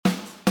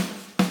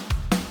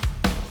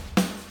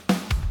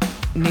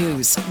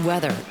News,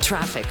 weather,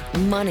 traffic,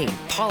 money,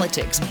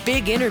 politics,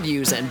 big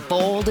interviews, and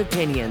bold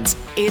opinions.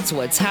 It's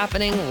what's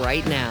happening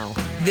right now.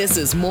 This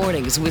is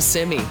Mornings with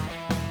Simi.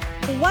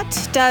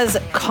 What does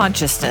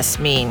consciousness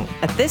mean?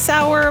 At this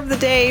hour of the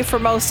day, for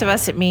most of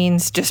us, it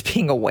means just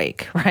being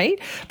awake, right?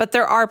 But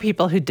there are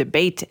people who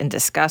debate and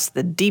discuss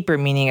the deeper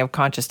meaning of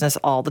consciousness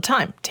all the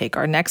time. Take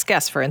our next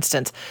guest, for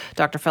instance.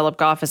 Dr. Philip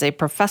Goff is a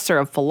professor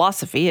of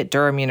philosophy at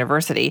Durham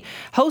University,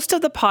 host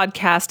of the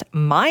podcast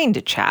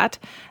Mind Chat,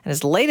 and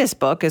his latest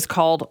book is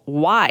called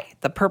Why?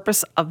 The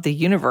Purpose of the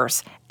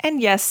Universe.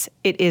 And yes,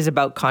 it is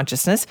about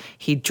consciousness.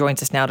 He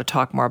joins us now to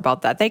talk more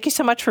about that. Thank you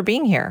so much for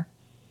being here.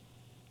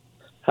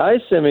 Hi,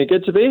 Simi.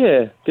 Good to be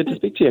here. Good to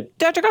speak to you.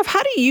 Dr. Goff,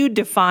 how do you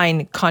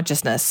define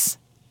consciousness?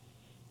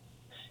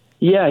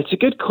 Yeah, it's a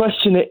good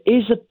question. It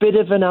is a bit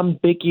of an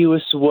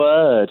ambiguous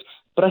word,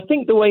 but I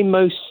think the way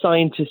most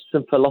scientists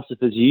and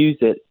philosophers use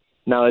it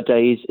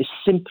nowadays is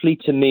simply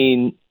to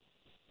mean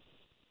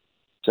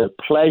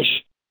pleasure,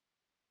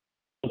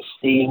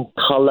 seeing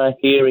color,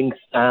 hearing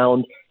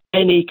sound,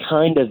 any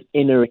kind of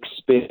inner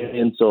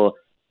experience or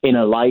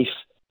inner life.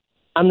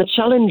 And the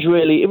challenge it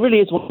really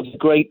is one of the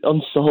great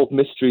unsolved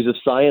mysteries of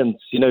science.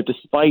 You know,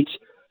 despite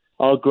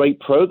our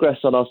great progress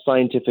on our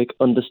scientific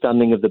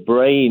understanding of the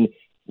brain,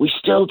 we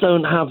still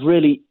don't have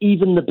really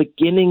even the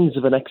beginnings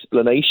of an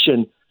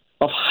explanation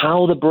of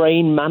how the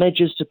brain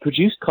manages to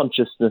produce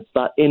consciousness,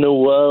 that inner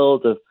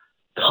world of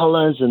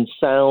colors and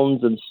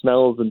sounds and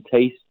smells and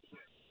tastes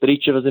that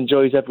each of us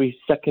enjoys every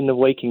second of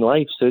waking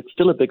life. So it's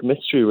still a big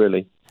mystery,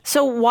 really.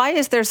 So why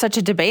is there such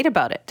a debate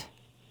about it?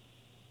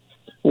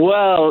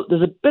 Well,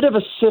 there's a bit of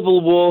a civil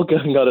war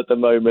going on at the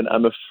moment,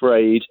 I'm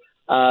afraid.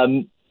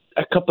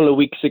 A couple of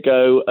weeks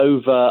ago,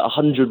 over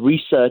 100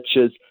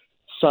 researchers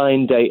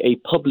signed a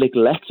public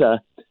letter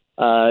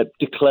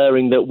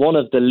declaring that one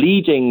of the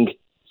leading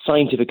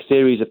scientific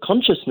theories of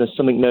consciousness,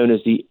 something known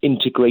as the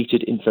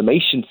integrated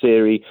information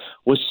theory,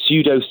 was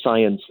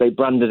pseudoscience. They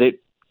branded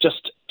it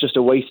just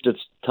a waste of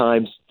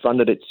time,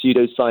 branded it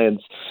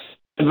pseudoscience.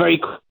 And very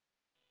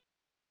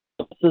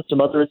quickly, some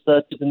other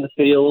researchers in the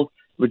field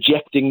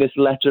rejecting this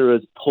letter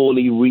as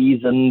poorly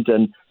reasoned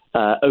and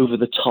over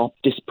the top,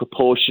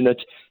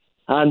 disproportionate.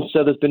 And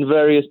so there's been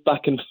various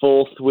back and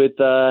forth with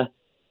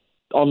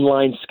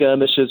online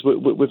skirmishes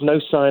with no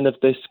sign of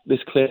this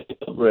clear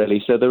up,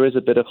 really. So there is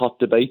a bit of hot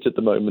debate at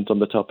the moment on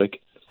the topic.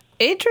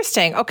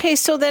 Interesting. Okay,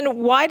 so then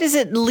why does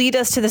it lead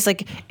us to this?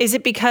 Like, is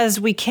it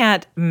because we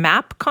can't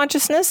map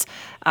consciousness?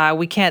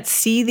 We can't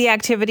see the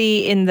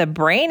activity in the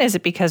brain? Is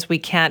it because we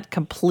can't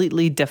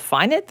completely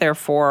define it?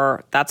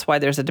 Therefore, that's why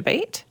there's a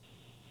debate?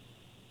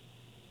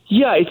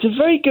 Yeah, it's a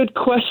very good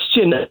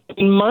question.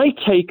 My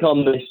take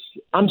on this,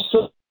 I'm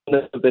sort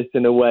of this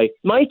in a way.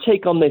 My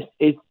take on this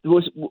is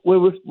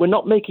we're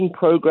not making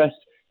progress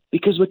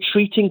because we're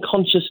treating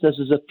consciousness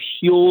as a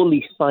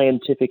purely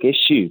scientific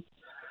issue.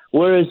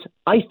 Whereas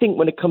I think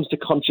when it comes to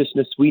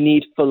consciousness, we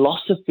need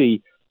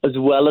philosophy as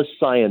well as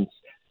science.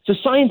 So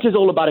science is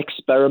all about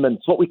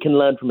experiments, what we can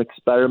learn from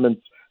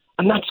experiments.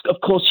 And that's, of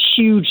course,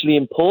 hugely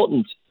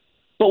important.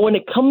 But when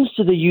it comes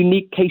to the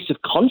unique case of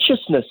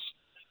consciousness,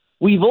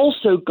 we've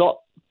also got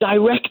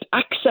direct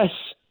access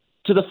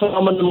to the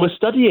phenomenon we're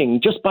studying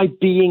just by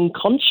being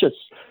conscious.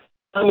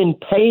 I'm in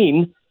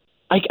pain.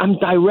 I'm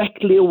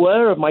directly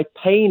aware of my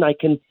pain. I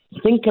can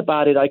think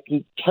about it. I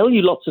can tell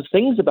you lots of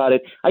things about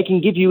it. I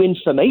can give you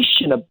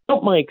information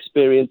about my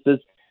experiences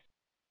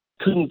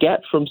I couldn't get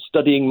from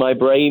studying my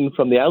brain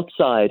from the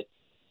outside.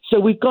 So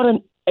we've got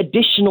an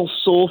additional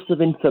source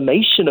of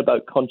information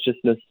about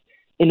consciousness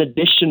in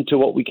addition to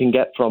what we can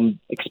get from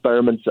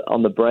experiments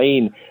on the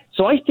brain.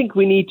 So I think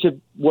we need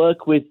to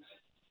work with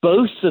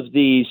both of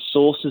these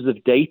sources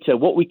of data,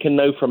 what we can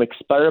know from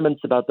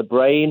experiments about the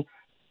brain,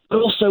 but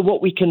also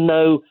what we can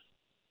know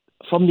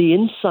from the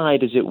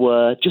inside, as it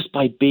were, just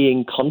by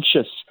being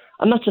conscious.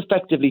 And that's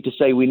effectively to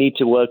say we need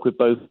to work with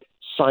both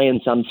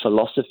science and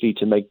philosophy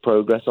to make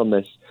progress on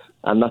this.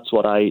 And that's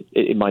what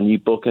in my new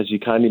book, as you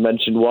kindly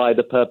mentioned, Why?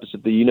 The Purpose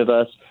of the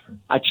Universe,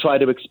 I try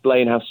to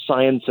explain how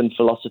science and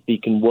philosophy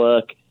can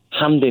work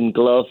hand in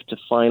glove to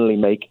finally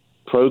make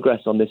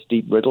progress on this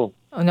deep riddle.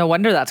 Oh, no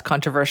wonder that's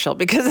controversial,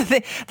 because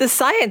the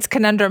science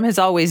conundrum has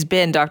always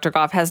been, Dr.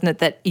 Goff, hasn't it,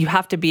 that you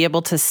have to be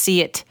able to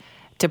see it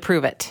to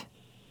prove it?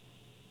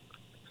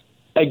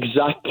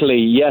 Exactly,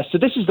 yes. So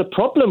this is the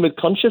problem with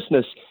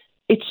consciousness.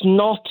 It's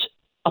not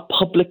a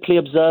publicly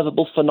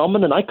observable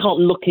phenomenon. I can't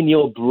look in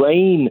your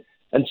brain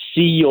and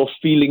see your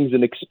feelings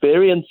and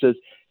experiences.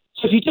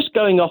 So if you're just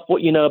going off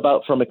what you know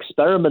about from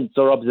experiments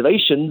or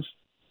observations,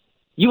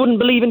 you wouldn't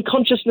believe in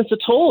consciousness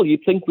at all.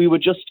 You'd think we were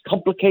just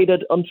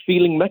complicated,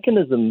 unfeeling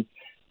mechanisms.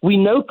 We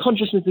know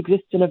consciousness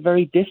exists in a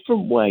very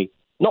different way,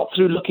 not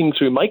through looking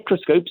through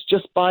microscopes,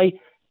 just by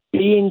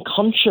being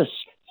conscious,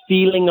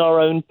 feeling our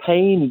own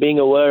pain, being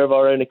aware of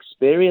our own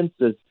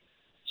experiences.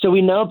 So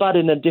we know about it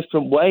in a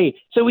different way.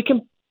 So we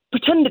can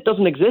pretend it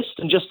doesn't exist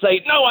and just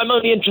say, no, I'm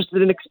only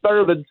interested in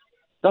experiments.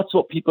 That's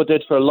what people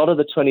did for a lot of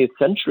the 20th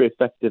century,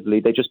 effectively.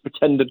 They just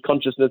pretended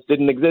consciousness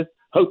didn't exist,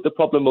 hoped the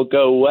problem will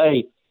go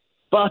away.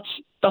 But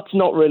that's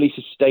not really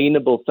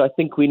sustainable. So I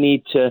think we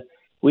need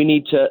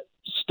to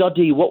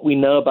study what we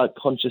know about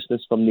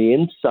consciousness from the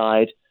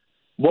inside,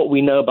 what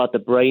we know about the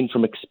brain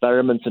from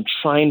experiments, and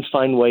try and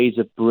find ways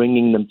of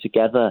bringing them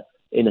together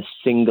in a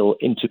single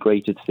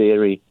integrated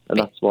theory. And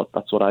that's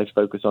what I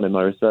focus on in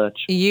my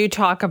research. You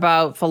talk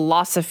about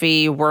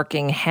philosophy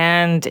working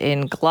hand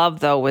in glove,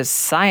 though, with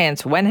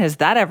science. When has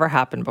that ever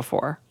happened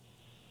before?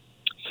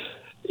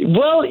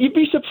 Well, you'd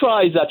be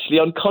surprised, actually,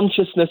 on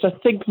consciousness. I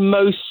think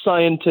most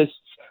scientists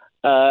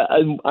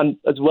and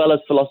as well as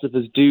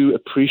philosophers do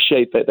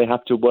appreciate that they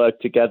have to work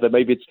together.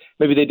 Maybe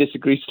they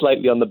disagree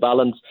slightly on the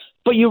balance.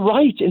 But you're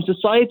right, in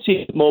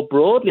society more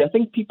broadly, I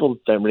think people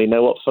don't really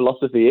know what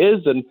philosophy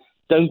is and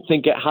don't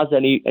think it has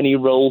any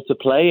role to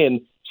play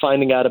in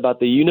finding out about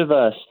the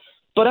universe.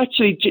 But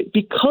actually,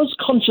 because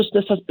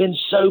consciousness has been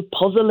so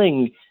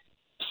puzzling,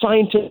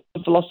 scientists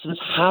and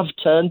philosophers have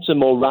turned to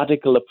more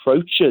radical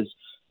approaches.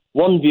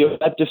 One view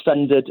I've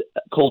defended,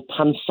 called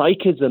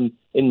panpsychism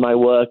in my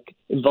work,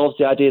 involves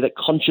the idea that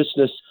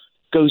consciousness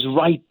goes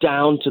right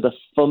down to the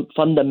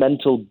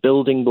fundamental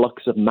building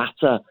blocks of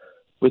matter,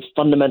 with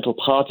fundamental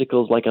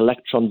particles like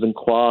electrons and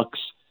quarks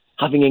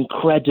having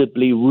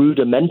incredibly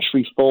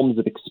rudimentary forms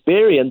of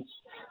experience,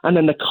 and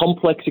then the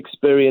complex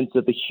experience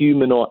of the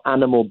human or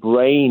animal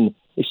brain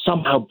is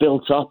somehow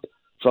built up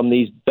from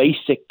these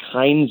basic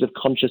kinds of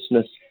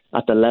consciousness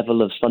at the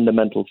level of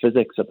fundamental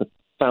physics, at the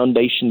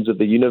foundations of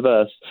the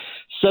universe.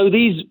 So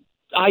these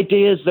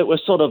ideas that were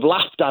sort of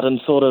laughed at and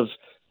thought of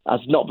as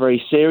not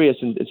very serious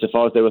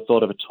insofar as they were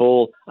thought of at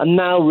all are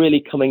now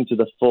really coming to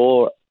the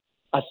fore.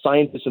 As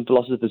scientists and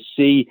philosophers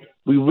see,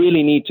 we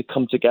really need to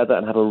come together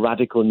and have a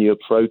radical new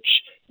approach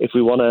if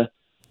we want to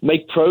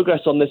make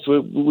progress on this.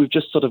 We've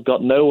just sort of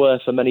got nowhere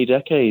for many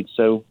decades,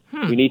 so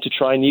we need to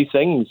try new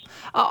things.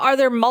 Are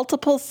there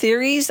multiple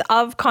theories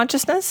of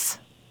consciousness?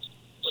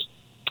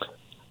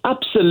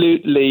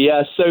 Absolutely,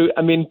 yeah. So,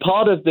 I mean,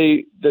 part of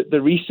the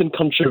recent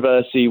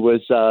controversy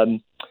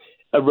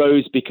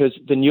arose because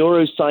the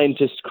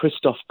neuroscientist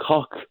Christoph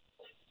Koch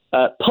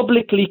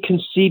publicly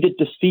conceded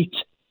defeat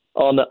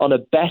on a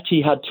bet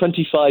he had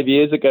 25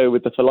 years ago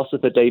with the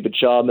philosopher David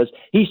Chalmers.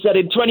 He said,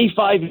 in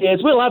 25 years,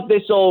 we'll have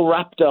this all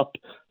wrapped up.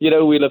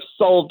 We'll have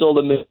solved all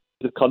the mysteries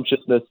of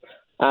consciousness.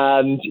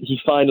 And he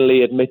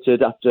finally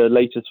admitted, after the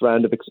latest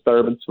round of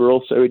experiments were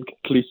also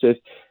inconclusive,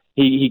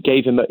 he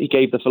gave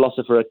the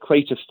philosopher a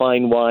crate of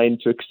fine wine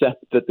to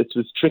accept that this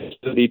was trickier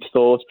than he'd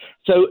thought.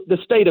 So the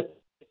state of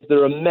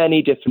there are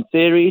many different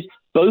theories,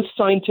 both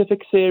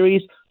scientific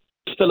theories,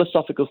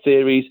 philosophical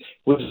theories,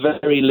 with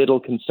very little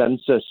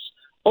consensus.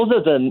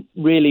 Other than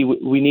really,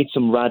 we need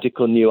some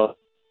radical new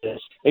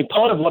ideas. I mean,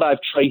 part of what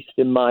I've traced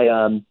in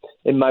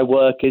my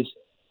work is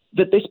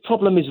that this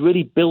problem is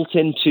really built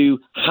into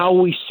how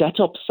we set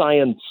up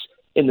science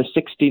in the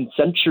 16th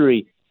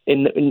century,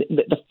 in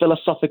the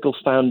philosophical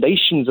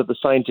foundations of the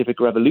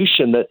scientific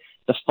revolution that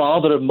the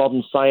father of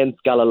modern science,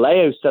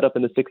 Galileo, set up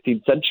in the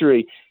 16th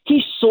century.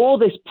 He saw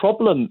this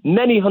problem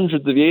many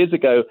hundreds of years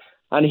ago,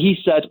 and he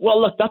said, well,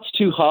 look, that's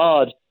too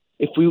hard.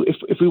 If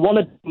we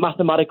wanted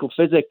mathematical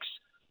physics,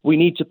 we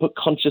need to put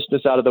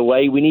consciousness out of the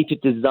way. We need to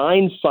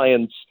design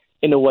science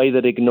in a way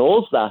that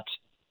ignores that.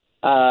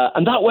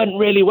 And that went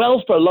really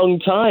well for a long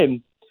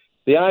time.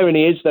 The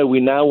irony is, though, we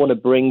now want to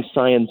bring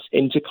science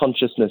into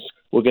consciousness.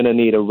 We're going to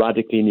need a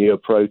radically new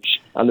approach.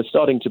 And there's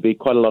starting to be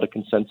quite a lot of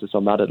consensus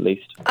on that, at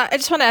least. I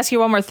just want to ask you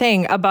one more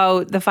thing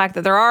about the fact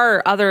that there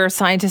are other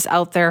scientists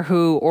out there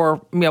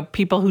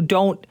people who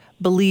don't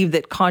believe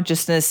that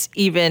consciousness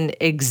even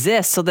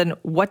exists. So then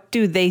what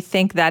do they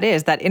think that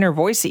is? That inner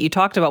voice that you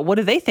talked about, what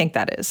do they think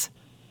that is?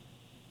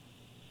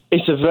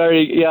 It's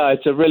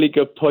a really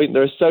good point.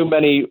 There are so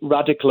many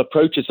radical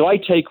approaches. So I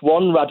take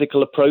one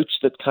radical approach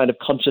that kind of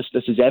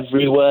consciousness is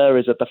everywhere,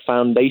 is at the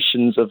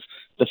foundations of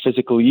the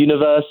physical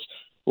universe.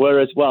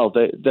 Whereas,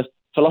 the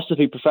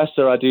philosophy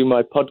professor I do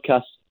my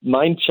podcast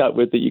Mind Chat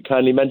with that you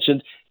kindly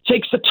mentioned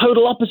takes the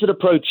total opposite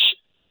approach.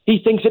 He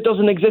thinks it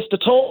doesn't exist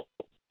at all.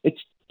 It's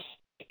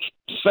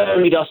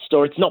fairy dust,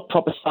 or it's not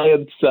proper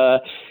science.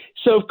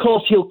 So, of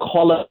course, he'll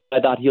qualify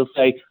that. He'll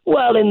say,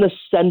 well, in the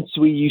sense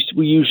we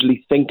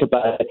usually think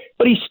about it.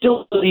 But he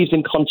still believes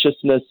in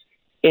consciousness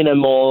in a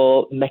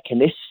more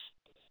mechanistic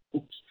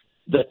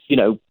that,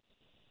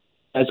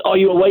 as are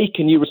you awake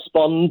and you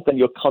respond, then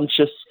you're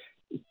conscious.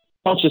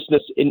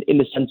 Consciousness in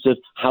the sense of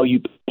how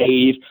you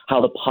behave, how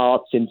the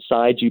parts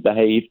inside you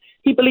behave.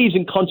 He believes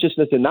in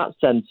consciousness in that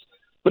sense.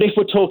 But if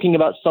we're talking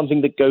about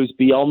something that goes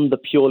beyond the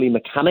purely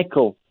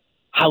mechanical,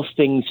 how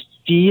things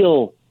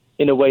feel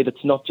in a way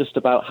that's not just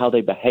about how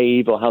they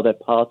behave or how their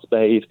parts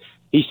behave,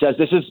 he says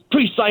this is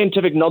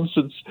pre-scientific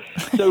nonsense.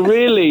 So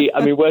really,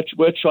 I mean,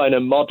 we're trying to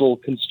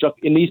model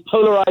in these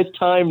polarized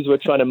times, we're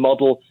trying to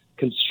model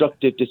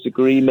constructive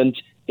disagreement,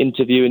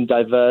 interviewing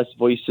diverse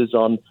voices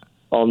on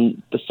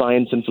the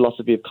science and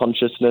philosophy of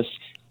consciousness.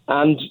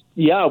 And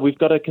we've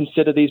got to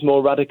consider these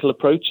more radical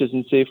approaches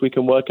and see if we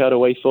can work out a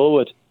way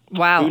forward.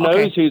 Wow. Who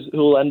knows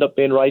who'll end up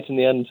being right in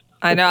the end?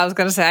 I know. I was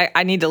going to say,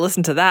 I need to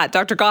listen to that.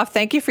 Dr. Goff,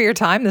 thank you for your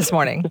time this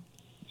morning.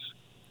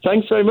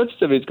 Thanks very much,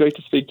 Tim. It's great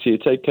to speak to you.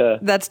 Take care.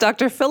 That's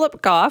Dr.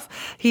 Philip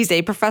Goff. He's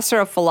a professor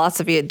of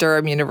philosophy at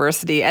Durham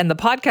University. And the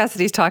podcast that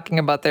he's talking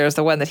about there is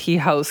the one that he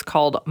hosts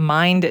called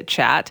Mind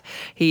Chat.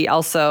 He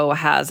also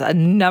has a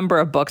number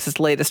of books. His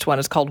latest one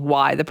is called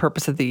Why, the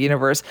Purpose of the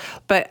Universe.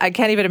 But I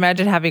can't even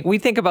imagine we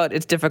think about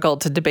it's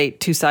difficult to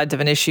debate two sides of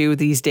an issue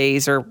these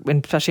days, or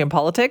especially in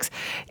politics.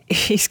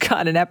 He's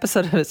got an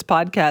episode of his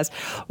podcast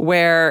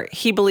where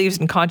he believes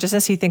in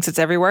consciousness. He thinks it's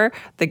everywhere.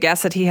 The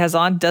guest that he has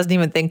on doesn't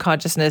even think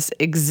consciousness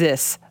exists.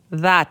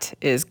 That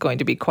is going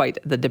to be quite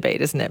the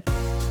debate, isn't it?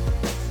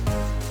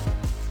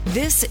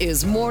 This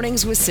is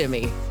Mornings with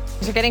Simi.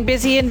 We're getting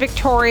busy in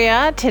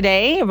Victoria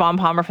today. Vaughn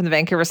Palmer from the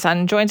Vancouver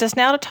Sun joins us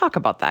now to talk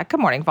about that.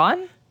 Good morning,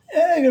 Vaughn.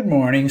 Good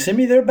morning,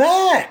 Simi. They're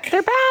back.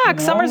 They're back.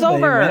 Summer's over.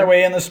 They went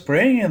away in the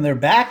spring, and they're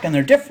back, and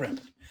they're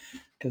different.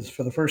 Because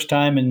for the first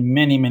time in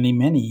many, many,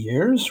 many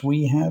years,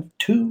 we have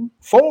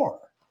four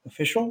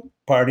official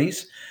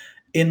parties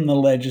in the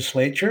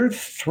legislature,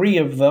 three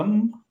of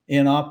them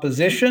in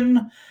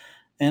opposition,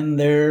 and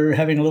they're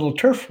having a little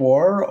turf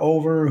war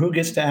over who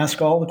gets to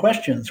ask all the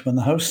questions when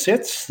the House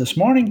sits this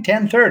morning,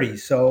 10:30.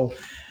 So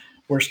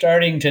we're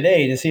starting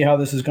today to see how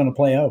this is going to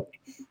play out.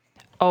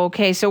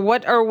 Okay, so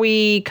what are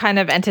we kind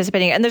of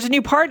anticipating? And there's a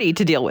new party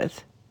to deal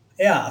with.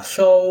 Yeah,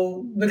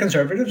 so the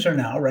Conservatives are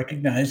now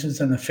recognized as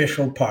an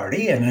official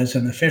party, and as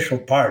an official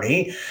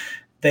party,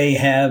 they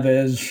have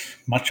as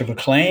much of a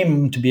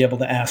claim to be able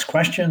to ask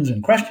questions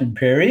in question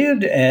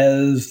period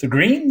as the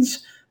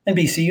Greens and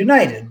BC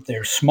United.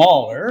 They're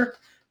smaller,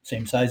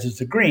 same size as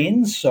the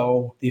Greens,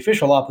 so the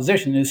official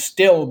opposition is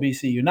still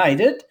BC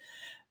United.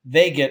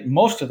 They get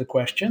most of the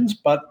questions,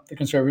 but the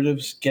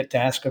Conservatives get to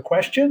ask a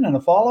question and a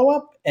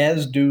follow-up,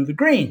 as do the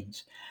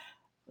Greens.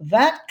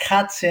 That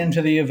cuts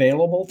into the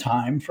available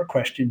time for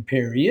question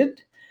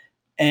period,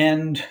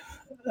 and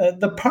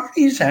the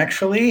parties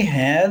actually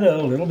had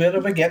a little bit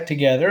of a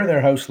get-together, their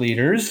House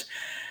leaders,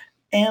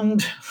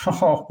 and,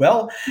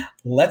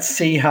 let's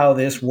see how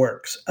this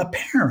works.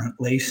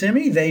 Apparently,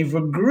 Simi, they've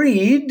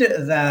agreed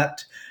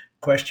that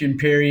question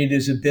period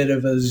is a bit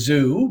of a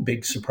zoo,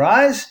 big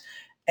surprise,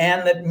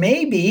 and that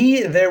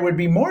maybe there would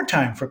be more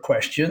time for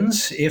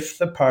questions if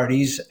the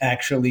parties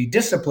actually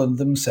disciplined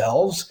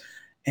themselves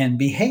and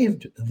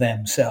behaved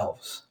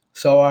themselves.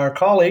 So our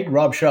colleague,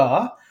 Rob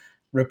Shaw,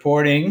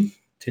 reporting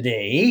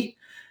today,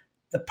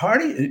 the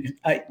party,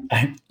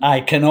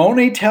 I can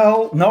only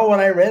know what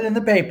I read in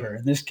the paper,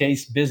 in this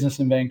case, Business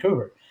in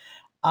Vancouver.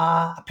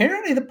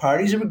 Apparently the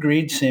parties have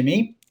agreed,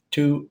 Simi,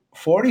 to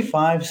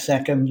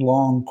 45-second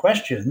long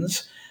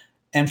questions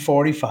and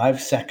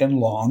 45-second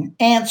long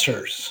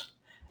answers.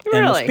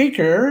 Really?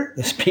 And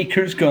the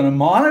speaker's going to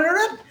monitor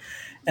it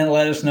and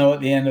let us know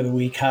at the end of the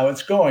week how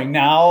it's going.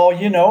 Now,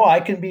 I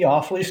can be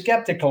awfully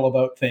skeptical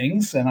about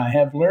things, and I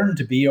have learned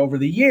to be over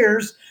the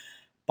years.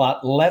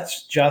 But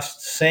let's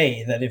just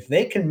say that if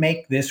they can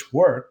make this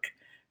work,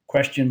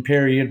 question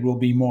period will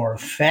be more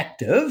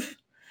effective,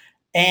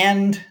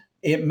 and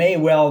it may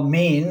well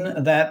mean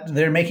that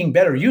they're making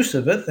better use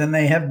of it than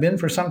they have been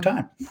for some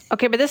time.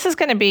 Okay, but this is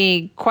going to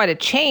be quite a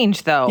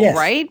change, though, yes.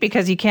 Right?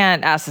 Because you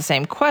can't ask the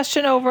same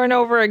question over and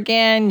over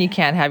again. You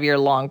can't have your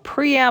long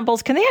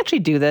preambles. Can they actually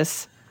do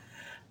this?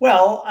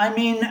 Well,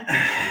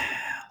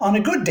 on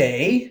a good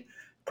day,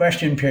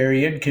 question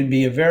period can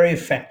be a very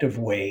effective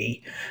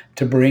way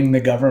to bring the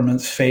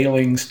government's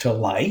failings to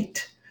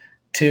light,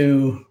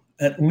 to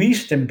at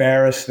least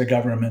embarrass the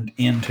government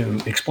into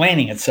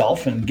explaining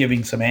itself and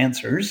giving some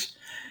answers,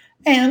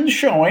 and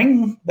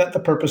showing that the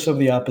purpose of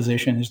the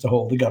opposition is to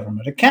hold the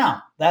government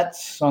account.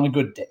 That's on a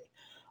good day.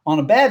 On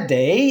a bad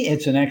day,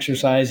 it's an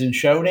exercise in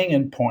shouting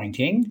and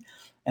pointing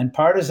and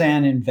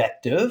partisan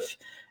invective,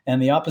 and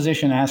the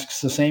opposition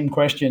asks the same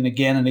question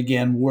again and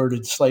again,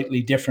 worded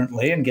slightly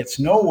differently, and gets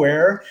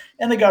nowhere,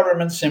 and the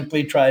government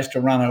simply tries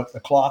to run out the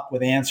clock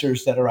with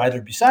answers that are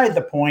either beside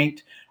the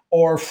point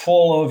or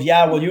full of,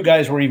 you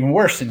guys were even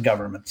worse in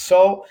government.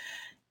 So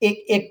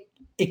it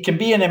can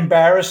be an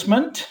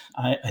embarrassment.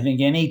 I think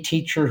any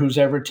teacher who's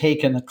ever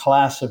taken a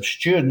class of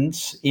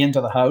students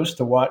into the House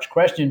to watch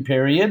question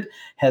period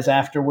has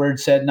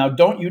afterwards said, now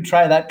don't you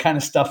try that kind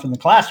of stuff in the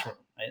classroom.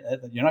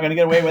 You're not going to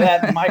get away with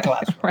that in my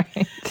classroom.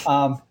 Right.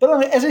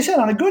 But as I said,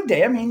 on a good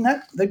day,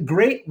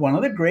 one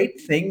of the great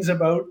things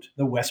about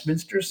the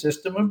Westminster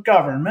system of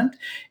government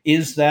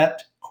is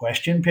that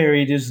question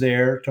period is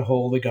there to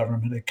hold the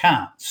government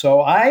account.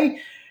 So I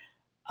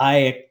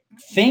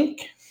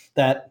think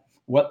that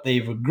what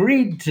they've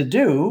agreed to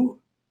do,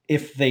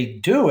 if they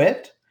do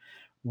it,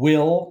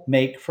 will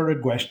make for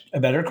a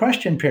better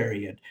question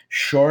period.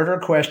 Shorter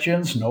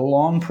questions, no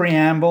long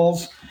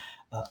preambles,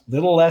 a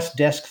little less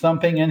desk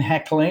thumping and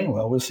heckling.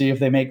 Well, we'll see if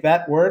they make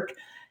that work.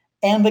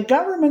 And the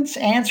government's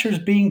answers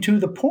being to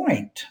the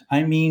point.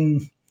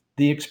 The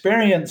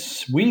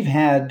experience we've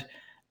had,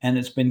 and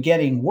it's been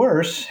getting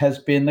worse, has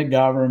been the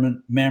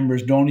government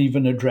members don't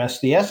even address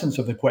the essence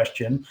of the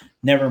question,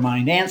 never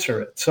mind answer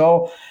it.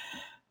 So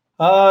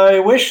I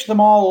wish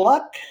them all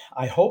luck.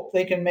 I hope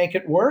they can make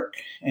it work.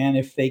 And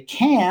if they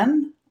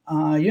can,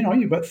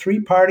 you've got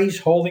three parties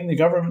holding the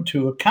government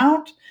to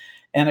account.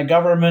 and a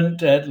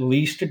government at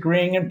least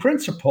agreeing in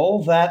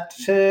principle that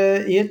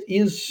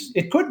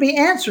it could be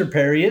answer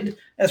period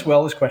as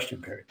well as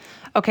question period.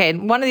 Okay,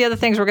 and one of the other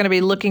things we're going to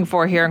be looking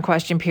for here in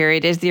question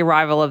period is the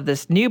arrival of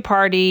this new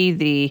party,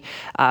 the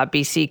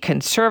BC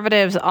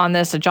Conservatives on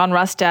this. So John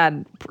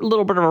Rustad, a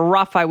little bit of a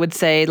rough, I would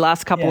say,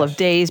 last couple of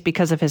days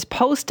because of his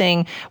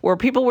posting where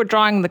people were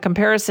drawing the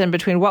comparison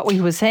between what he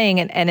was saying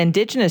and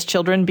Indigenous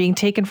children being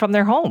taken from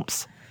their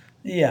homes.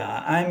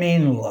 Yeah, I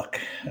mean, look,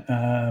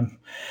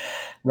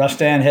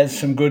 Rustad had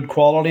some good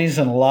qualities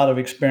and a lot of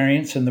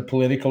experience in the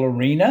political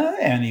arena,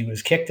 and he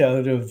was kicked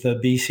out of the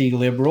BC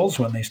Liberals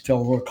when they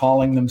still were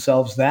calling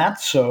themselves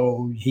that,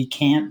 so he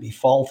can't be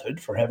faulted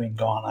for having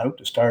gone out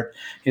to start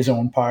his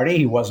own party.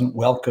 He wasn't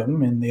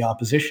welcome in the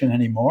opposition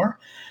anymore.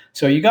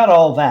 So you got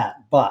all that,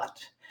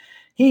 but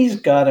he's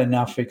got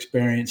enough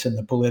experience in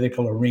the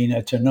political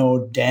arena to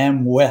know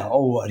damn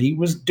well what he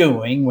was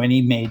doing when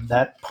he made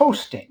that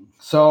posting.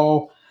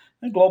 So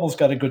Global's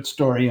got a good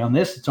story on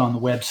this. It's on the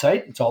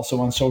website. It's also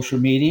on social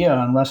media,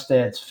 on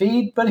Rustad's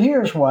feed. But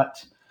here's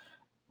what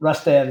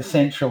Rustad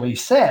essentially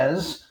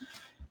says,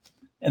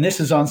 and this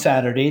is on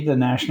Saturday, the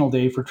National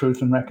Day for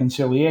Truth and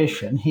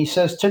Reconciliation. He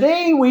says,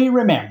 "Today we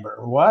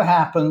remember what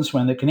happens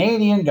when the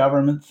Canadian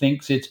government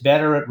thinks it's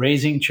better at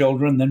raising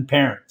children than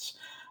parents.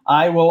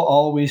 I will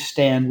always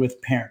stand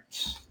with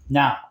parents."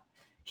 Now,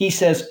 he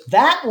says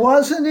that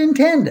wasn't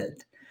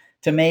intended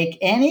to make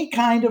any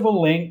kind of a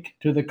link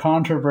to the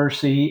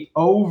controversy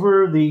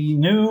over the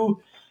new,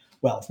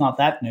 well, it's not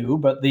that new,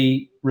 but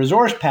the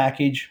resource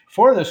package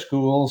for the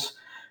schools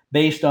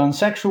based on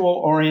sexual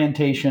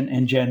orientation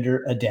and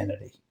gender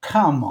identity.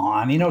 Come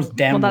on, he knows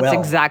damn well. Well,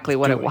 that's exactly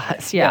what it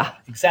was, yeah.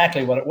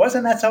 Exactly what it was,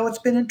 and that's how it's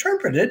been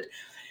interpreted.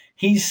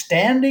 He's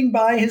standing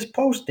by his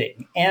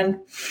posting, and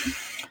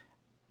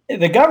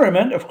the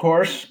government, of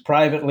course,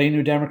 privately,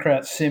 New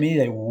Democrats, Simi,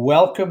 they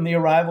welcome the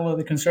arrival of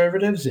the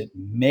Conservatives. It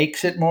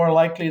makes it more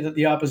likely that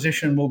the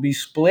opposition will be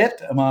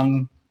split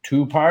among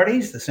two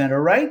parties, the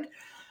center-right.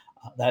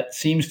 That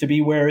seems to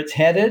be where it's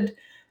headed.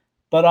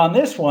 But on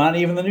this one,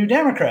 even the New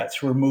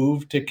Democrats were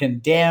moved to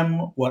condemn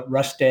what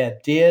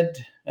Rustad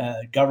did.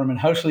 Government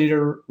House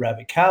Leader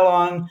Ravi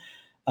Kahlon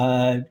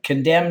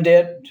condemned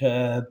it.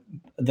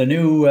 The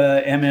new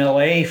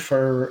MLA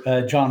for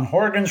John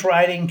Horgan's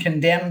riding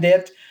condemned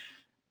it.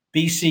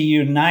 BC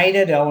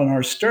United,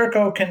 Eleanor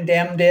Sturko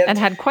condemned it. And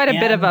had quite a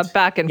bit of a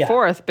back and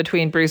forth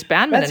between Bruce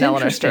Banman and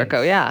Eleanor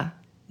Sturko, yeah.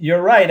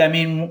 You're right. I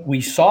mean,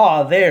 we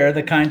saw there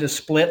the kind of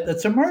split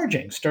that's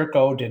emerging.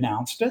 Sturko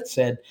denounced it,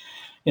 said,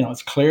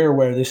 it's clear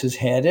where this is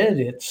headed.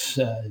 It's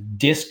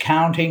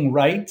discounting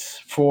rights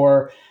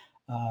for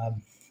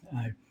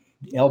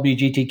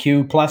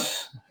LGBTQ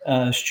plus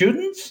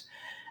students.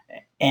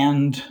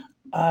 And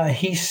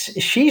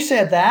she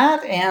said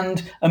that,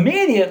 and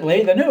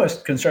immediately the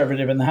newest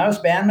Conservative in the House,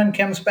 Banman,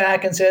 comes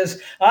back and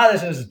says,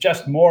 this is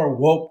just more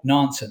woke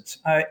nonsense.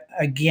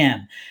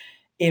 Again,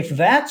 if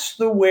that's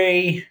the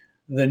way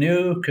the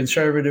new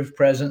Conservative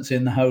presence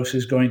in the House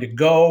is going to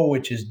go,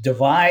 which is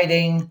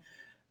dividing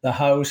the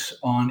House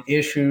on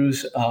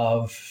issues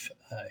of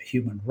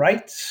human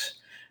rights,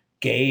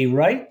 gay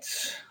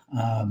rights,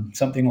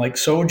 something like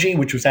SOGI,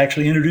 which was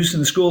actually introduced in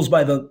the schools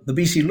by the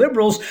BC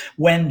Liberals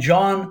when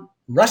John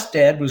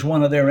Rustad was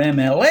one of their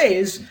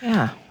MLAs.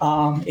 Yeah.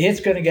 It's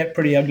going to get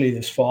pretty ugly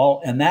this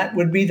fall, and that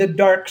would be the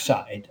dark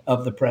side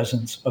of the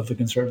presence of the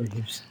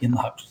Conservatives in the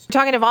House.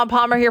 Talking to Vaughn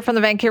Palmer here from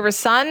the Vancouver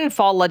Sun.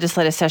 Fall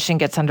legislative session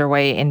gets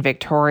underway in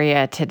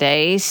Victoria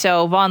today.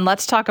 So, Vaughn,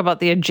 let's talk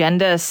about the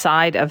agenda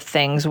side of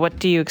things. What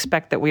do you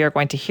expect that we are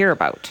going to hear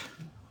about?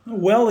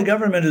 Well, the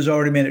government has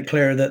already made it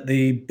clear that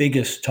the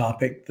biggest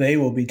topic they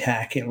will be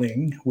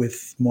tackling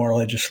with more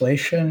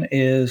legislation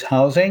is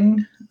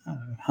housing.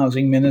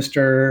 Housing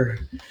Minister,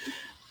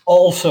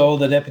 also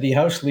the Deputy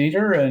House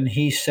Leader, and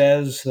he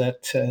says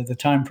that the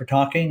time for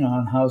talking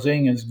on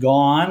housing is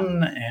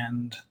gone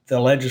and the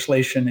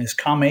legislation is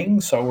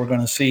coming. So we're going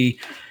to see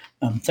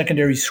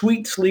secondary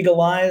suites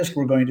legalized.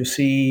 We're going to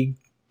see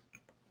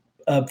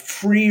a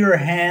freer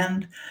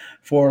hand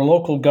for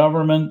local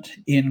government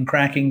in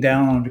cracking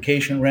down on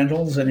vacation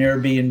rentals and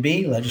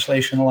Airbnb,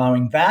 legislation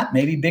allowing that,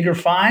 maybe bigger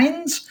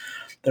fines.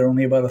 They're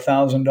only about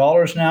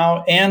 $1,000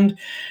 now. And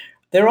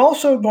they're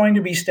also going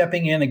to be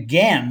stepping in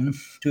again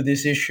to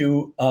this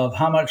issue of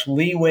how much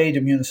leeway do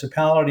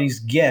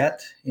municipalities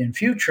get in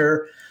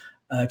future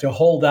to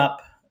hold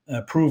up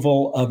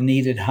approval of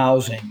needed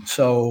housing.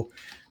 So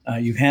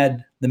you've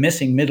had the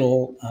missing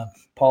middle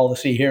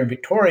policy here in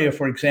Victoria,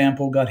 for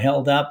example, got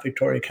held up.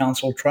 Victoria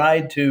Council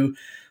tried to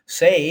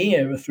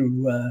say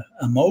through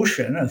a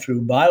motion or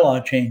through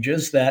bylaw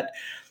changes that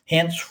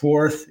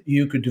henceforth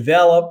you could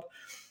develop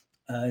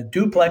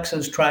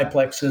duplexes,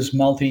 triplexes,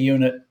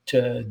 multi-unit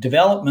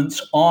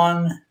developments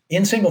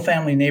in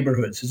single-family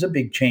neighborhoods. Is a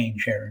big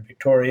change here in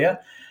Victoria,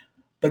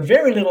 but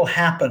very little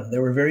happened.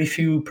 There were very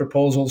few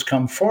proposals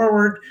come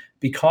forward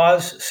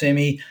because,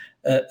 Simi,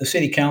 the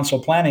City Council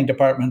Planning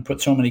Department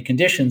put so many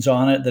conditions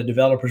on it. The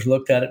developers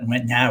looked at it and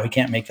went, we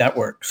can't make that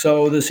work.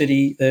 So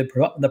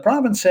the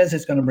province says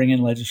it's going to bring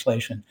in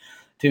legislation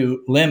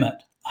to limit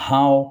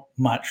how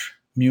much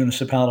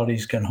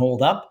municipalities can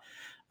hold up,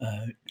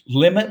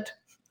 limit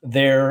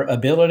their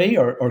ability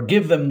or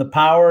give them the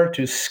power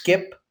to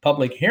skip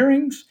public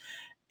hearings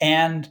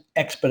and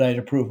expedite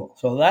approval.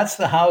 So that's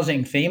the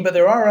housing theme, but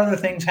there are other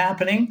things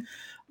happening.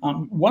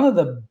 One of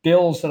the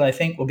bills that I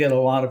think will get a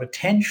lot of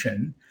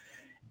attention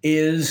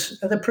is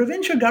the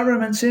provincial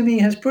government, Simi,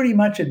 has pretty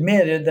much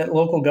admitted that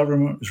local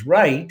government was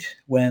right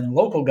when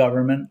local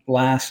government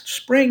last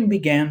spring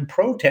began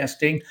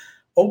protesting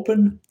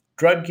open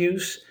drug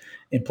use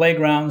in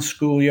playgrounds,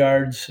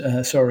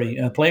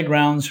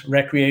 playgrounds,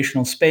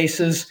 recreational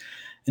spaces.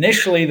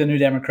 Initially, the New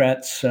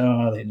Democrats, they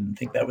didn't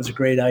think that was a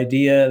great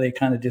idea. They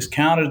kind of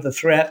discounted the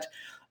threat.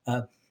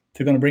 They're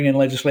going to bring in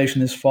legislation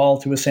this fall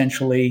to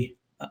essentially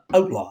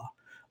outlaw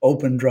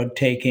open drug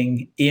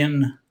taking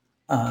in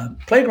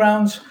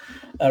playgrounds,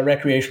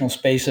 recreational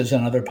spaces,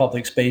 and other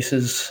public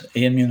spaces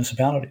in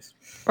municipalities.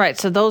 Right.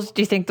 So those,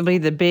 do you think, will be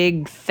the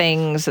big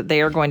things that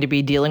they are going to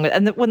be dealing with?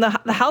 And when the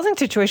housing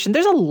situation,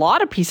 there's a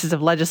lot of pieces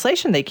of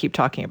legislation they keep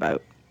talking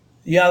about.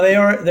 Yeah,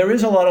 there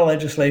is a lot of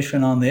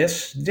legislation on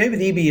this. David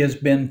Eby has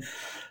been,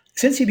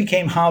 since he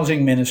became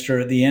housing minister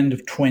at the end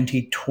of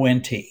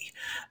 2020,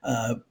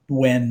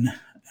 when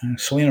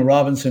Selena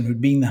Robinson, who'd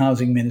been the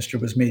housing minister,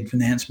 was made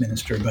finance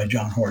minister by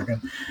John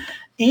Horgan.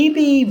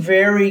 Eby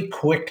very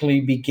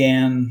quickly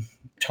began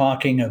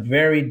talking a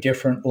very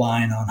different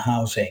line on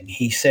housing.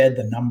 He said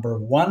the number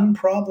one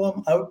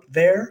problem out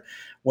there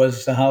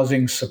was the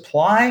housing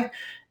supply,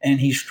 and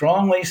he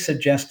strongly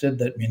suggested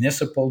that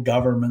municipal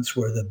governments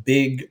were the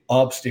big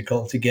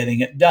obstacle to getting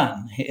it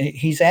done.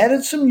 He's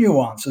added some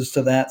nuances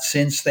to that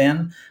since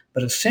then,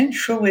 but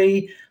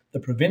essentially the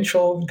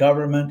provincial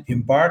government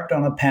embarked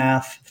on a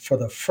path. For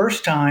the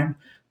first time,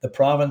 the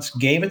province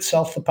gave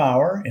itself the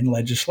power in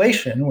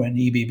legislation when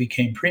Eby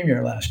became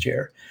premier last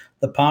year,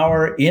 the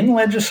power in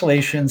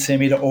legislation,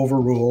 Simi, to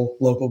overrule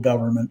local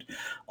government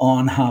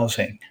on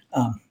housing.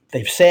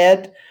 They've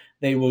said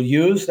they will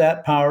use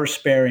that power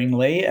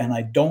sparingly, and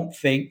I don't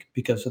think,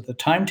 because of the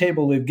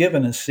timetable they've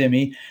given us,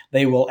 Simi,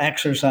 they will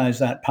exercise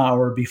that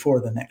power before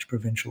the next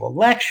provincial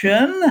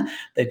election.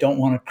 They don't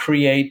want to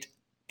create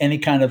any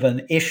kind of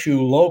an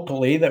issue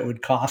locally that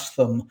would cost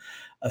them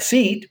a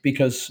seat,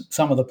 because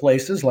some of the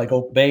places like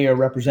Oak Bay are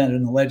represented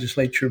in the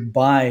legislature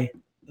by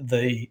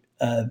the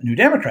New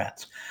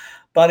Democrats.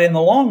 But in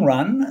the long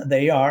run,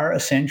 they are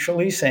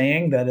essentially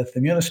saying that if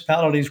the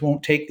municipalities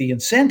won't take the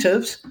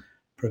incentives,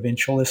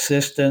 provincial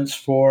assistance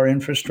for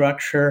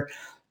infrastructure,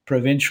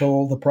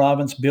 the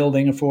province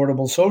building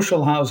affordable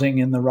social housing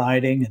in the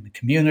riding and the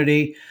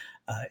community,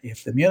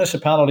 if the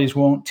municipalities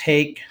won't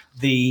take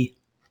the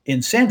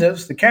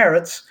incentives, the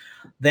carrots,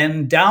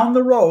 then down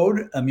the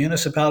road, a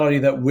municipality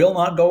that will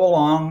not go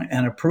along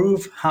and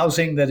approve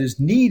housing that is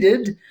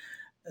needed,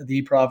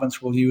 the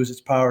province will use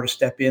its power to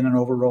step in and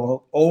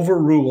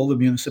overrule the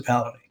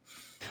municipality.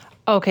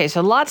 Okay,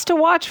 so lots to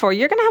watch for.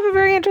 You're going to have a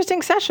very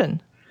interesting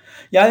session.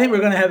 Yeah, I think we're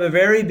going to have a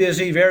very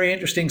busy, very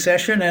interesting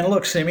session. And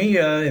look, Simi,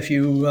 if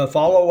you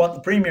follow what the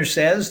premier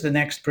says, the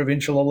next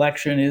provincial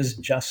election is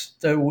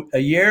just a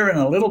year and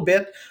a little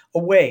bit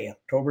away,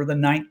 October the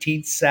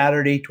 19th,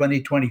 Saturday,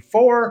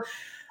 2024.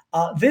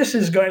 This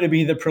is going to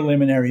be the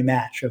preliminary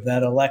match of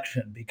that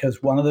election,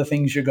 because one of the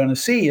things you're going to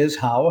see is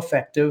how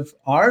effective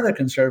are the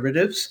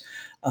Conservatives,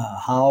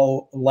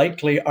 how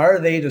likely are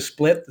they to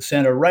split the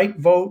center-right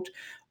vote,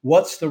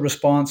 what's the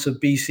response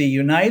of BC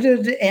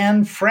United,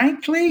 and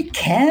frankly,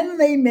 can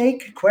they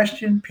make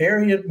question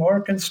period more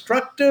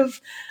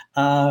constructive?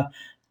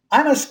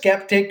 I'm a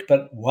skeptic,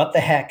 but what the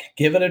heck?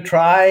 Give it a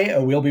try.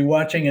 We'll be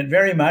watching it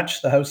very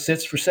much. The House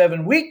sits for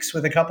 7 weeks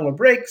with a couple of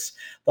breaks.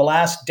 The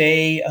last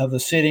day of the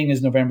sitting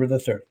is November the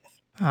 30th.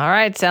 All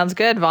right. Sounds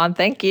good, Vaughn.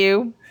 Thank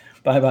you.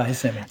 Bye-bye,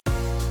 Simi.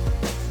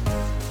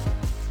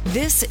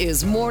 This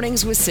is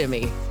Mornings with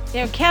Simi. You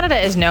know, Canada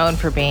is known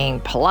for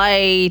being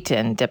polite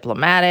and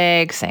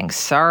diplomatic, saying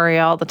sorry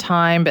all the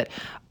time, but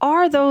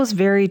are those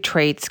very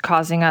traits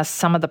causing us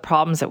some of the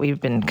problems that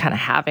we've been kind of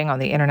having on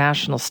the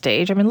international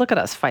stage? I mean, look at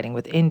us fighting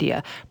with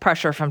India,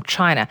 pressure from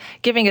China,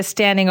 giving a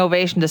standing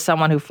ovation to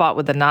someone who fought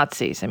with the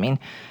Nazis. I mean,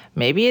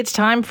 maybe it's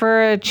time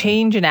for a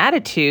change in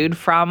attitude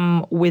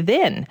from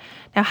within.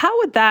 Now, how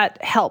would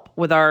that help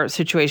with our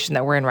situation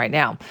that we're in right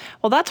now?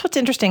 Well, that's what's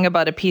interesting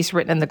about a piece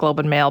written in the Globe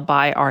and Mail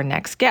by our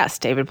next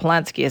guest. David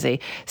Polansky is a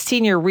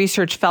senior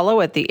research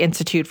fellow at the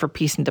Institute for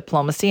Peace and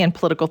Diplomacy and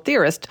political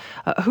theorist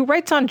who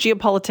writes on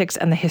geopolitics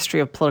and the history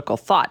of political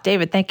thought.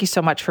 David, thank you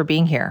so much for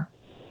being here.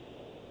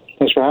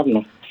 Thanks for having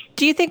me.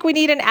 Do you think we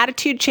need an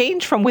attitude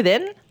change from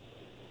within?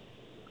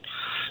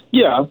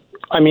 Yeah,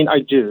 I mean, I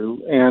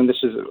do. And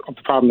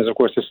the problem is, of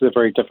course, this is a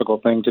very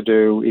difficult thing to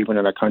do, even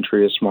in a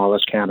country as small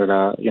as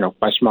Canada. You know,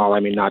 by small, I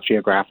mean not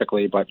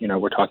geographically, but, you know,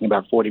 we're talking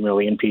about 40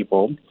 million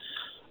people,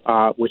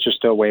 which is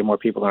still way more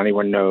people than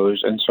anyone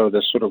knows. And so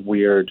this sort of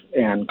weird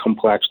and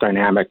complex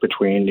dynamic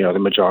between, you know, the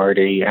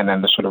majority and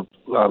then the sort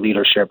of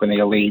leadership and the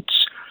elites,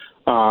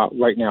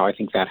 right now, I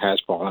think that has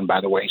fallen by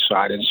the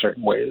wayside in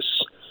certain ways.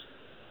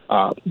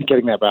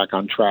 getting that back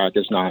on track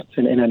is not,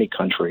 in any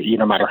country,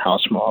 no matter how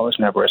small, is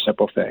never a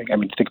simple thing. I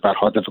mean, think about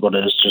how difficult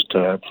it is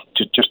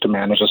just to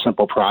manage a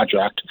simple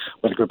project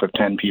with a group of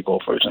 10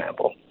 people, for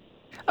example.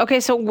 Okay,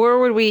 so where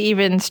would we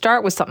even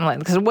start with something like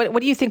this? Because what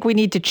do you think we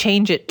need to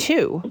change it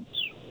to?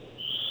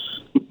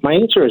 My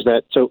answer is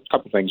that, so a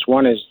couple of things.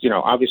 One is,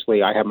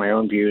 obviously I have my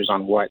own views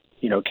on what,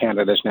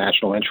 Canada's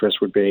national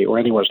interest would be, or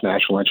anyone's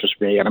national interest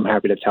would be, and I'm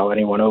happy to tell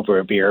anyone over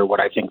a beer what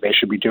I think they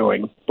should be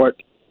doing. But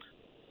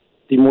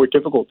the more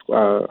difficult,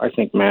 I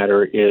think,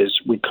 matter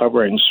is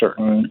recovering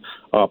certain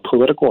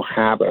political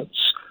habits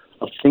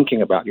of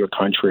thinking about your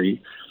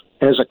country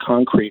as a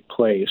concrete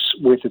place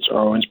with its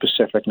own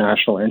specific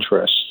national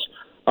interests,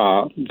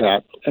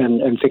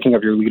 and thinking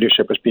of your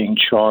leadership as being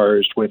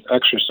charged with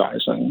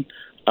exercising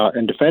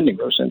and defending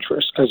those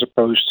interests, as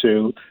opposed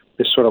to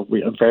this sort of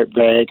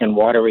vague and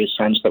watery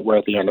sense that we're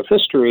at the end of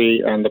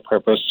history and the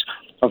purpose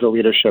of the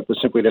leadership is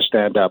simply to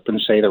stand up and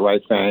say the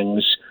right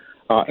things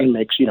and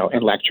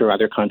and lecture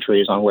other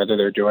countries on whether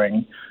they're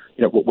doing,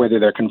 whether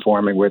they're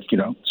conforming with,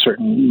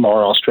 certain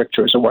moral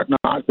strictures or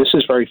whatnot. This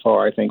is very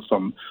far, I think,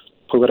 from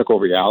political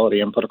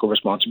reality and political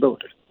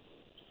responsibility.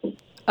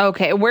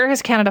 Okay, where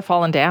has Canada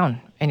fallen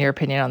down, in your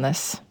opinion, on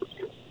this?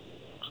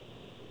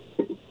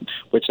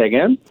 Which,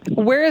 again?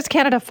 Where has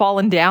Canada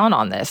fallen down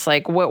on this?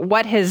 Like,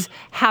 what has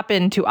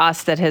happened to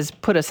us that has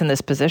put us in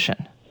this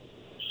position?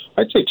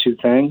 I'd say two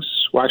things.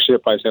 Well, actually,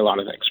 I'd probably say a lot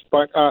of things,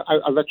 but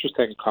let's just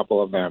take a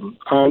couple of them.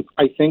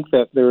 I think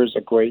that there is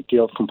a great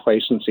deal of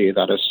complacency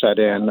that has set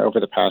in over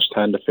the past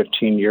 10 to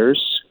 15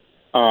 years.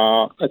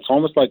 It's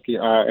almost like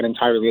an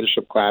entire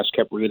leadership class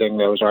kept reading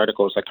those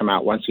articles that come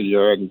out once a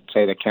year and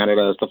say that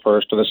Canada is the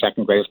first or the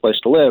second greatest place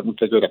to live and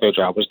figure that their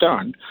job was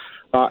done.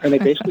 And they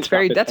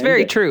basically that's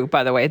very true,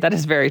 by the way. That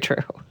is very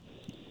true.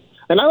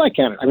 And I like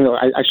Canada. I mean,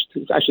 I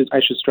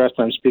should stress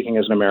that I'm speaking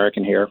as an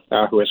American here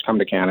who has come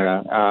to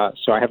Canada,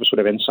 so I have a sort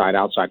of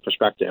inside-outside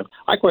perspective.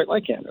 I quite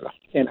like Canada,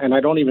 and I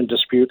don't even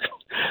dispute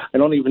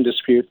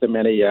the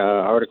many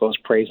articles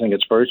praising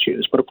its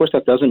virtues. But of course,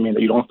 that doesn't mean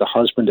that you don't have to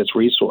husband its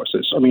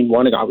resources. I mean,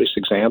 one obvious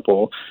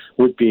example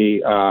would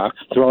be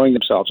throwing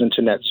themselves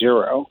into net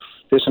zero.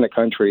 This in a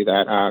country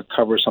that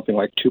covers something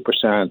like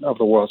 2% of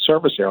the world's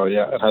surface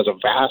area and has a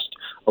vast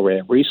array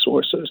of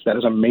resources. That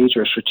is a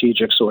major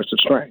strategic source of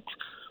strength.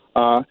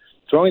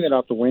 Throwing that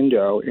out the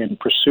window in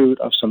pursuit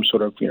of some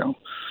sort of,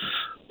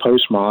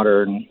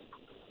 postmodern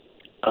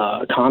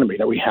economy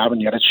that we haven't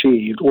yet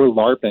achieved, or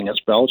LARPing as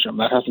Belgium,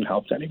 that hasn't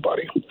helped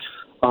anybody.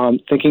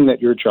 Thinking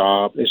that your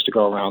job is to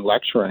go around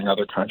lecturing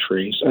other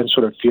countries and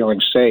sort of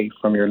feeling safe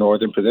from your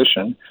northern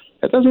position,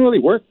 that doesn't really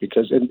work,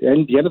 because at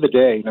the end of the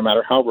day, no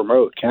matter how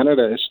remote,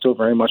 Canada is still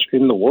very much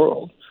in the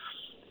world.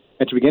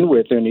 And to begin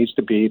with, there needs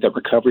to be the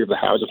recovery of the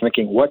habits of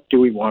thinking, what do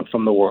we want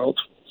from the world?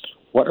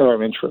 What are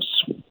our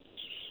interests?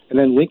 And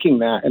then linking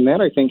that, and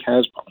that I think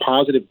has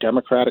positive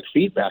democratic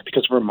feedback,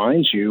 because it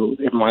reminds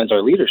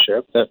our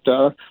leadership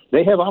that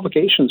they have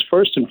obligations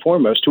first and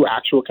foremost to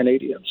actual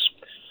Canadians,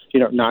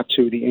 not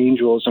to the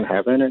angels in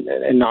heaven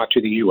and not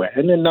to the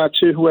UN and not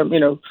to whoever,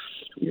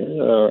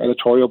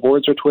 editorial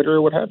boards or Twitter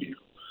or what have you.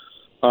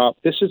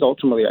 This is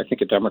ultimately, I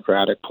think, a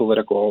democratic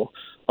political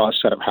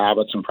set of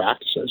habits and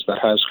practices that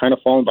has kind of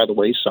fallen by the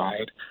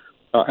wayside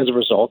as a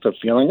result of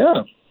feeling,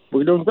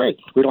 we're doing great.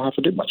 We don't have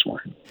to do much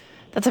more.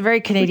 That's a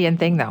very Canadian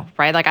thing, though,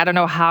 right? Like, I don't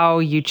know how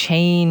you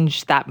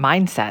change that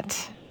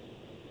mindset.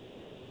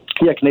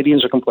 Yeah,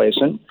 Canadians are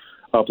complacent,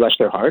 bless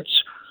their hearts.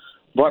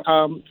 But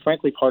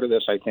frankly, part of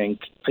this, I think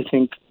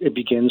it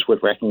begins with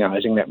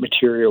recognizing that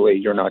materially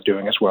you're not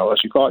doing as well as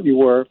you thought you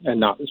were,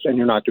 and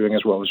you're not doing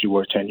as well as you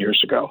were 10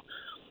 years ago.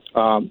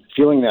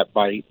 Feeling that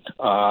bite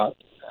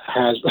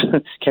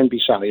can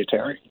be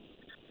salutary.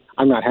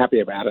 I'm not happy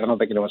about it. I don't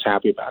think anyone's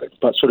happy about it.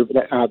 But sort of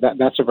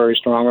that's a very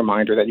strong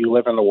reminder that you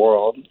live in the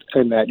world,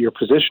 and that your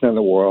position in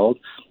the world,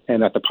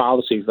 and that the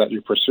policies that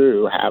you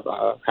pursue have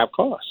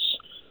costs.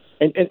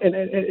 And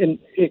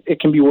it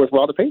can be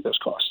worthwhile to pay those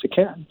costs. It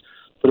can.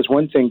 But it's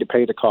one thing to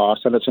pay the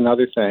cost, and it's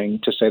another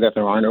thing to say that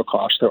there are no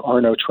costs, there are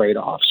no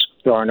trade-offs,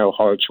 there are no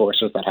hard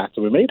choices that have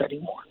to be made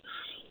anymore.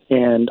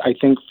 And I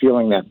think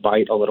feeling that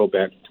bite a little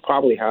bit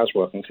probably has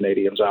woken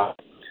Canadians up.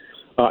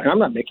 And I'm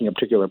not making a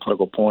particular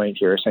political point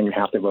here saying you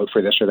have to vote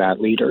for this or that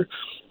leader,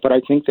 but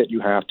I think that you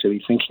have to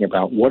be thinking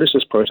about, what is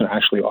this person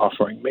actually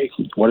offering me?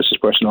 What is this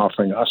person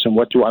offering us? And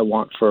what do I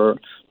want for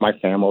my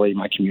family,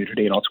 my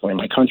community, and ultimately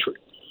my country?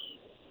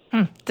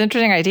 It's an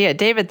interesting idea.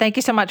 David, thank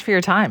you so much for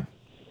your time.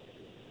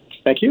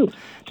 Thank you.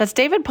 That's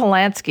David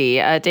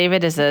Polansky.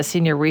 David is a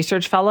senior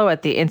research fellow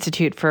at the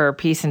Institute for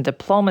Peace and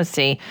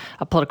Diplomacy,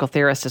 a political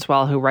theorist as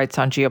well, who writes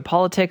on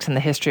geopolitics and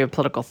the history of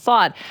political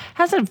thought.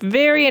 Has a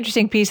very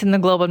interesting piece in the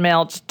Globe and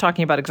Mail just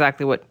talking about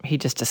exactly what he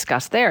just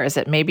discussed there, is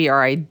that maybe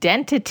our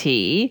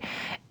identity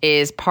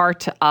is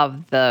part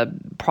of the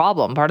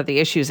problem, part of the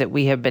issues that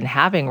we have been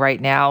having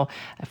right now,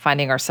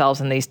 finding ourselves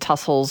in these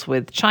tussles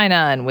with China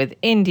and with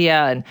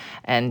India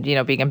and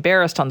being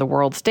embarrassed on the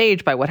world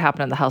stage by what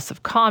happened in the House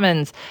of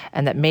Commons,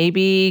 and that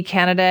maybe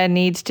Canada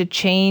needs to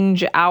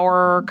change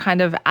our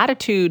kind of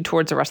attitude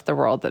towards the rest of the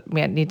world, that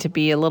we need to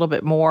be a little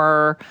bit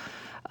more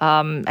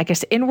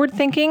inward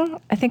thinking,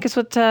 I think is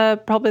what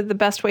probably the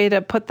best way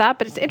to put that.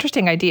 But it's an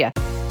interesting idea.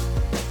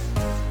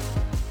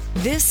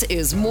 This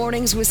is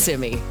Mornings with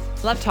Simi.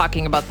 Love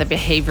talking about the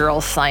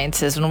behavioral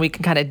sciences when we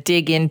can kind of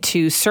dig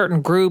into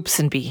certain groups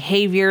and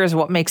behaviors,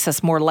 what makes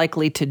us more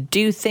likely to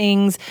do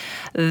things.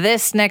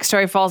 This next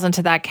story falls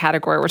into that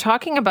category. We're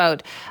talking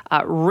about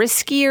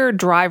riskier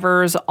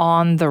drivers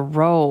on the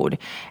road.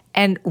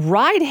 And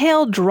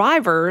ride-hail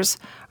drivers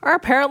are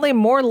apparently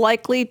more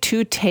likely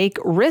to take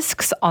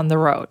risks on the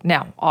road.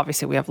 Now,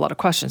 obviously, we have a lot of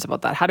questions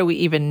about that. How do we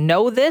even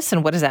know this,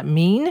 and what does that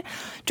mean?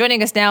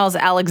 Joining us now is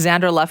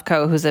Alexandra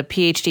Lefko, who's a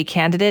PhD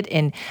candidate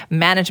in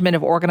Management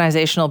of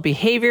Organizational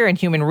Behavior and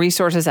Human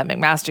Resources at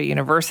McMaster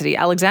University.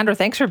 Alexandra,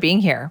 thanks for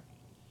being here.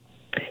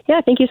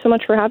 Yeah, thank you so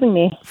much for having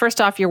me. First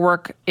off, your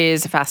work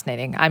is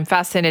fascinating. I'm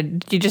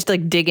fascinated. Do you just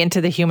dig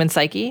into the human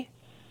psyche?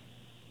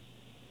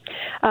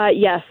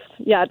 Yes.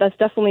 Yeah, that's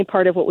definitely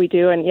part of what we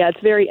do. And yeah, it's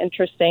very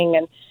interesting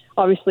and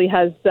obviously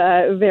has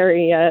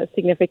very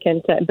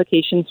significant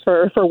implications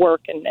for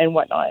work and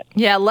whatnot.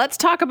 Yeah, let's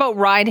talk about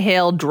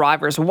ride-hail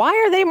drivers. Why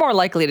are they more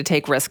likely to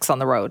take risks on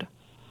the road?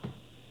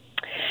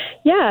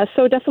 Yeah,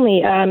 so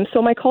definitely.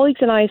 So my colleagues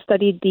and I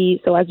studied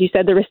as you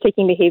said, the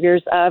risk-taking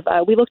behaviors of,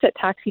 we looked at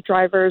taxi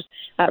drivers,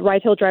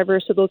 ride-hail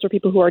drivers, so those are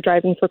people who are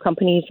driving for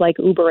companies like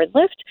Uber and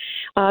Lyft,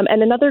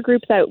 and another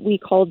group that we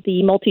called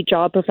the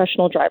multi-job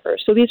professional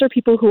drivers. So these are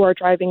people who are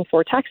driving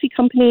for taxi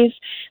companies,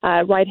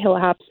 ride-hail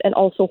apps, and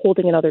also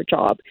holding another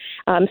job.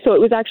 So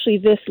it was actually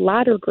this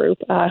latter group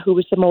who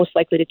was the most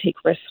likely to take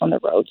risks on the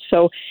road.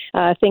 So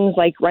things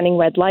like running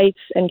red lights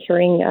and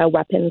carrying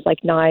weapons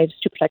like knives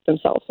to protect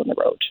themselves on the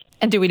road.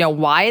 And do we know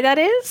why that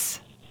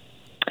is?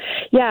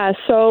 Yeah,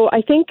 so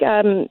I think,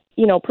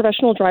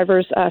 professional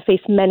drivers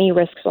face many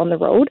risks on the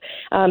road.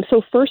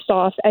 So first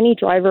off, any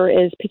driver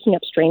is picking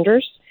up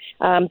strangers.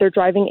 They're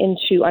driving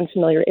into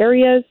unfamiliar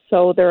areas,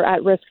 so they're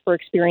at risk for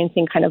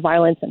experiencing kind of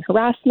violence and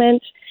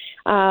harassment.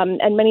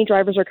 And many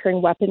drivers are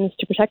carrying weapons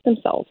to protect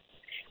themselves.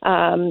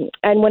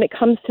 And when it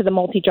comes to the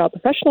multi-job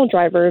professional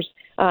drivers,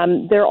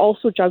 they're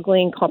also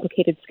juggling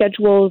complicated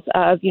schedules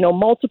of,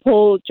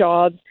 multiple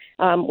jobs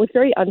with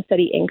very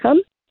unsteady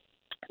income.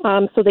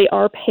 So they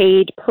are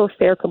paid per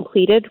fare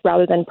completed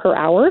rather than per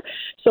hour.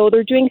 So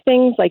they're doing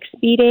things like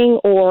speeding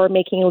or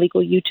making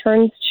illegal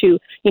U-turns to,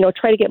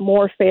 try to get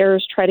more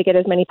fares, try to get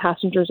as many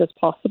passengers as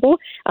possible,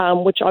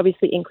 which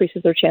obviously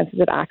increases their chances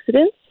of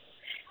accidents.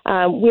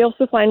 We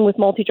also find with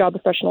multi-job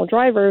professional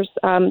drivers,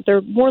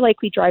 they're more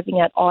likely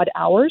driving at odd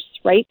hours,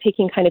 right?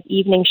 Taking kind of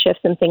evening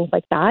shifts and things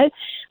like that,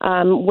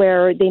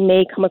 where they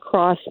may come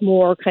across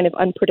more kind of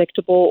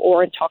unpredictable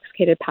or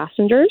intoxicated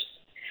passengers.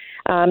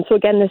 So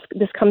again,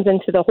 this comes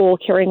into the whole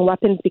carrying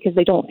weapons because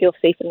they don't feel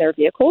safe in their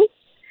vehicles.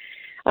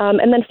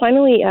 And then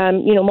finally,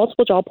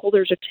 multiple job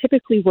holders are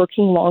typically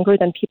working longer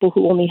than people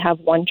who only have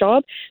one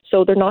job.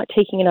 So they're not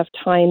taking enough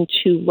time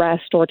to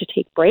rest or to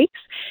take breaks.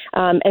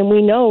 And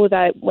we know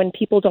that when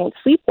people don't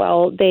sleep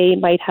well, they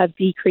might have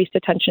decreased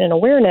attention and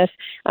awareness.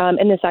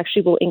 And this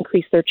actually will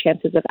increase their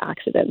chances of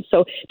accidents.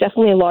 So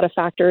definitely a lot of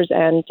factors.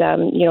 And,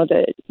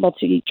 the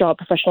multi-job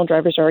professional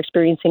drivers are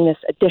experiencing this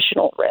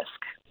additional risk.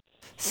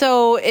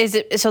 So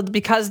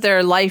because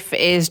their life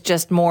is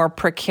just more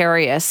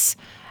precarious,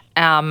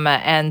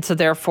 and so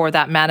therefore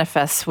that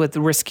manifests with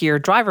riskier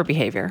driver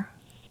behavior?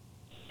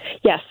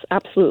 Yes,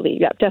 absolutely.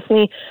 Yeah,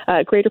 definitely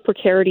greater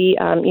precarity,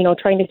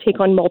 trying to take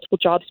on multiple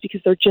jobs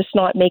because they're just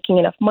not making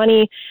enough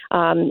money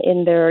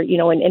in their,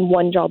 in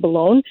one job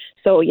alone.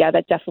 So, yeah,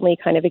 that definitely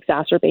kind of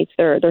exacerbates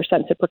their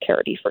sense of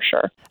precarity for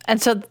sure.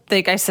 And so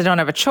they, I said, don't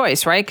have a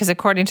choice, right? Because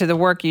according to the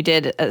work you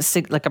did,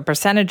 a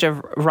percentage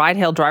of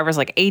ride-hail drivers,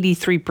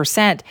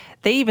 83%,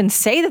 they even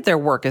say that their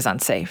work is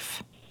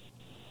unsafe.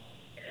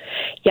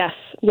 Yes.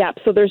 Yeah.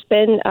 So there's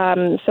been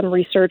some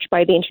research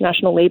by the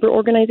International Labour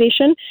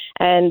Organization,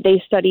 and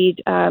they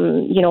studied,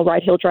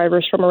 ride-hail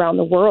drivers from around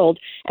the world.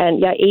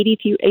 And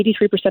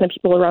 83% of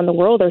people around the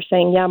world are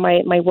saying,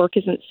 my work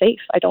isn't safe.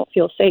 I don't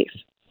feel safe.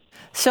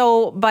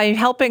 So by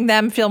helping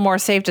them feel more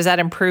safe, does that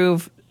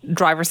improve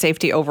driver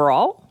safety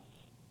overall?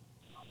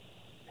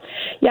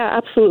 Yeah,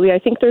 absolutely. I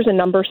think there's a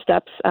number of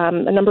steps,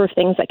 a number of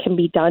things that can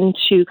be done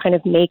to kind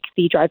of make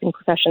the driving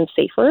profession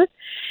safer.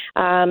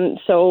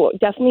 So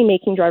definitely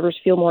making drivers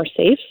feel more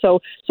safe. So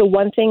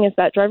one thing is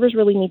that drivers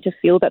really need to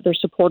feel that they're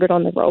supported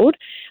on the road.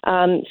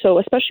 So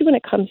especially when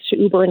it comes to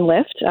Uber and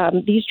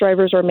Lyft, these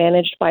drivers are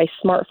managed by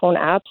smartphone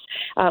apps,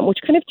 which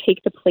kind of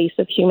take the place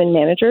of human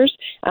managers.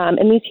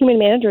 And these human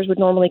managers would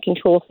normally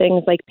control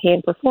things like pay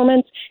and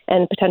performance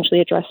and potentially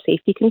address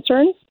safety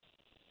concerns.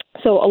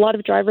 So a lot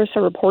of drivers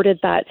have reported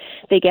that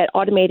they get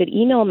automated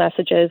email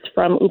messages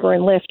from Uber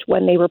and Lyft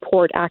when they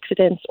report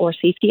accidents or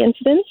safety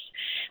incidents.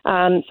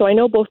 So I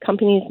know both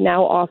companies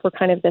now offer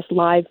kind of this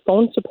live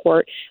phone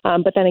support,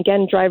 but then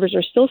again, drivers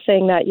are still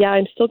saying that, yeah,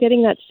 I'm still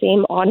getting that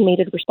same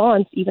automated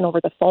response even over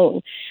the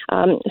phone.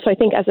 So I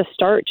think as a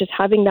start, just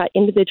having that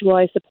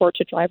individualized support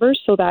to drivers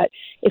so that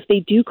if they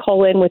do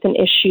call in with an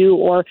issue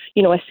or,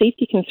 a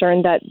safety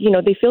concern, that,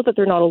 they feel that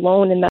they're not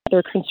alone and that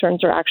their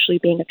concerns are actually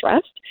being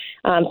addressed.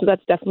 So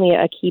that's definitely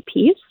a key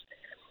piece.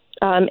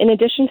 In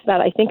addition to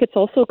that, I think it's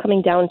also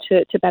coming down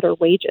to better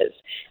wages.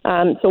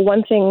 So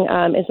one thing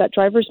is that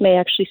drivers may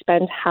actually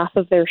spend half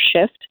of their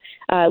shift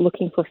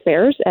looking for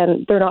fares,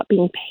 and they're not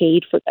being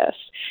paid for this.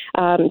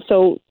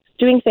 So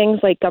doing things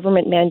like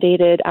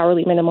government-mandated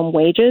hourly minimum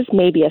wages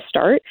may be a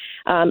start,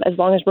 as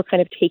long as we're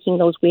kind of taking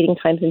those waiting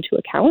times into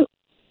account.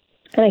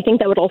 And I think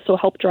that would also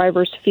help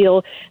drivers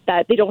feel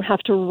that they don't have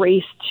to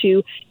race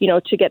to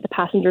get the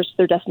passengers to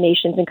their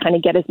destinations and kind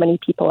of get as many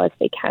people as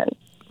they can.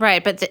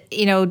 Right. But,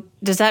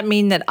 does that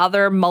mean that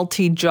other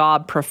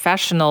multi-job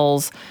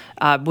professionals,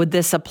 would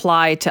this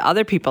apply to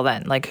other people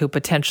then, like who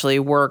potentially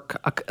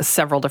work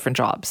several different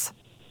jobs?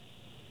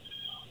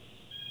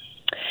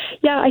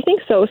 Yeah, I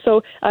think so.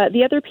 So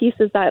the other piece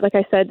is that, like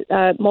I said,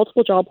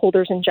 multiple job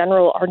holders in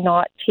general are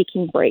not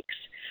taking breaks.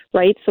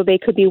 Right. So they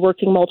could be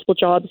working multiple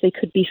jobs. They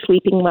could be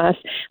sleeping less.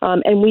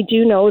 And we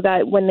do know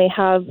that when they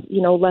have,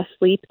 less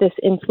sleep, this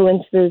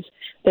influences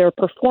their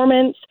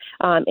performance.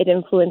 It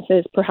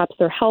influences perhaps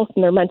their health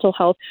and their mental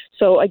health.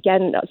 So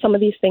again, some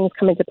of these things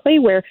come into play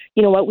where,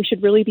 we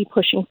should really be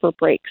pushing for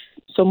breaks.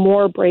 So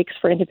more breaks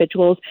for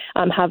individuals,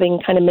 having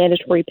kind of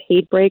mandatory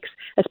paid breaks,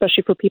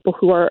 especially for people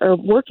who are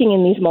working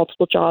in these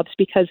multiple jobs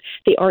because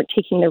they aren't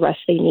taking the rest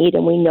they need.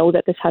 And we know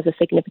that this has a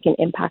significant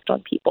impact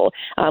on people,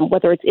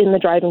 whether it's in the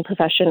driving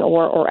profession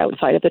or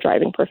outside of the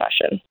driving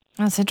profession.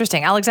 That's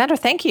interesting. Alexandra,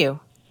 thank you.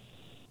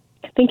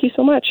 Thank you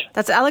so much.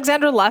 That's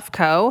Alexandra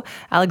Lefko.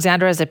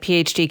 Alexandra is a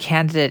PhD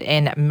candidate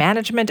in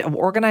Management of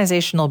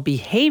Organizational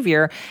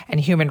Behavior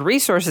and Human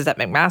Resources at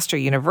McMaster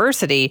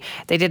University.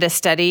 They did a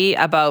study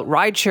about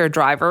rideshare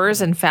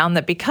drivers and found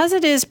that because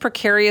it is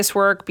precarious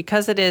work,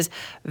 because it is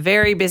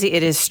very busy,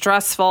 it is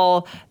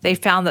stressful, they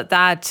found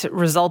that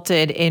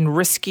resulted in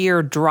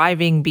riskier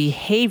driving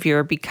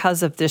behavior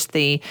because of just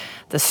the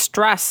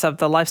stress of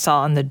the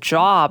lifestyle and the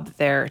job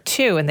there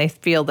too. And they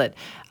feel that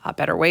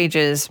better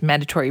wages,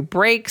 mandatory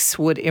breaks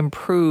would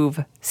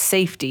improve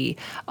safety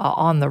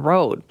on the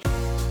road.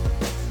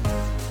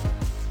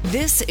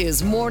 This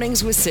is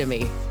Mornings with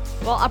Simi.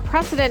 Well, a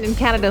precedent in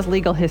Canada's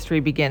legal history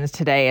begins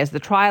today as the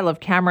trial of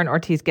Cameron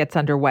Ortiz gets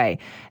underway.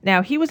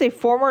 Now, he was a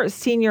former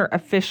senior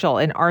official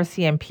in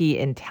RCMP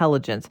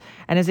intelligence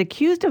and is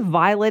accused of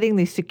violating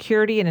the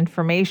Security and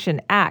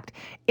Information Act.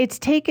 It's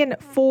taken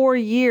 4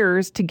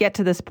 years to get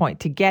to this point,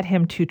 to get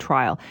him to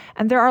trial.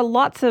 And there are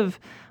lots of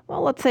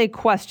let's say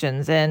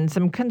questions and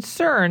some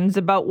concerns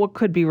about what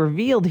could be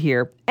revealed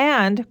here,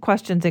 and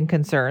questions and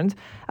concerns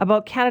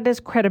about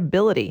Canada's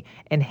credibility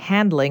in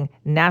handling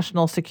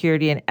national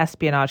security and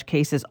espionage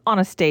cases on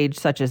a stage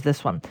such as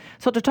this one.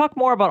 So to talk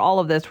more about all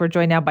of this, we're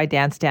joined now by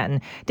Dan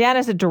Stanton. Dan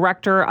is the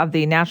director of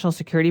the National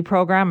Security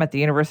Program at the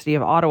University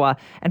of Ottawa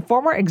and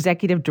former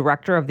executive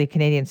director of the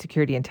Canadian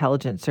Security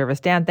Intelligence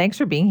Service. Dan, thanks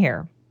for being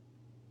here.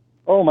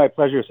 Oh, my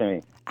pleasure,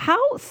 Sammy.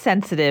 How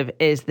sensitive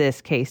is this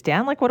case,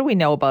 Dan? What do we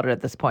know about it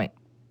at this point?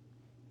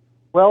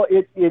 Well,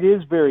 it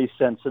is very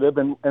sensitive,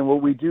 and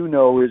what we do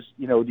know is,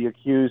 the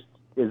accused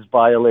is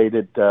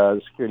violated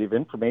the Security of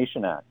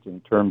Information Act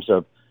in terms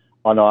of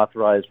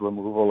unauthorized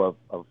removal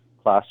of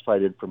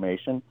classified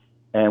information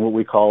and what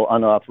we call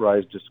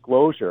unauthorized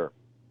disclosure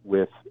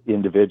with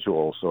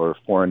individuals or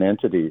foreign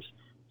entities.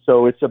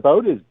 So it's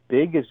about as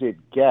big as it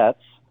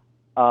gets,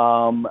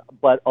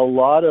 but a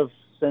lot of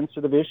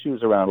sensitive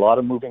issues around, a lot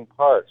of moving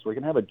parts. We're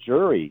going to have a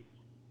jury.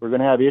 We're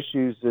going to have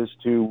issues as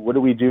to what do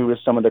we do with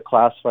some of the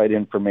classified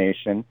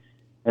information,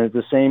 and at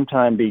the same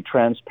time be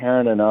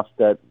transparent enough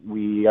that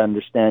we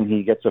understand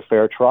he gets a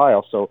fair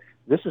trial. So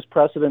this is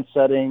precedent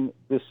setting.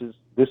 This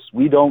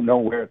we don't know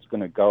where it's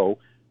going to go,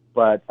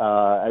 but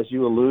as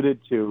you alluded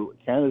to,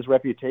 Canada's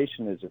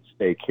reputation is at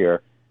stake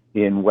here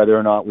in whether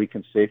or not we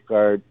can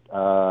safeguard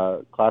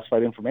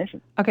classified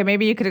information. Okay,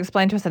 maybe you could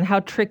explain to us on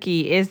how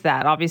tricky is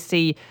that?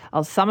 Obviously,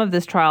 some of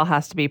this trial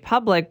has to be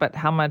public, but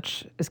how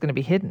much is going to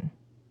be hidden?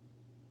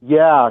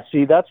 Yeah,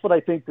 see, that's what I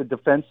think the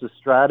defense's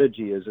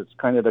strategy is. It's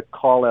kind of to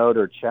call out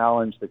or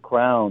challenge the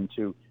Crown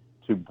to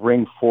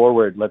bring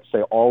forward, let's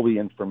say, all the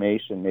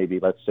information, maybe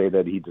let's say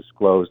that he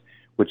disclosed,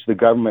 which the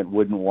government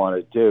wouldn't want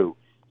to do.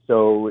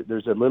 So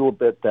there's a little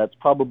bit, that's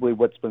probably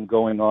what's been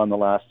going on the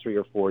last 3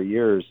 or 4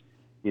 years,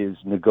 is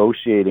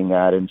negotiating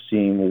that and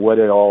seeing what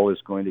it all is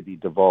going to be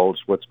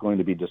divulged, what's going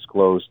to be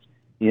disclosed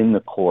in the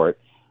court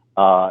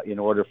in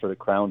order for the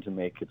Crown to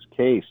make its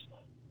case.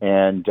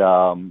 And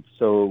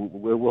so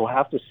we'll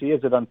have to see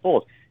as it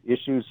unfolds.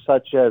 Issues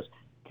such as,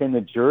 can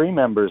the jury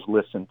members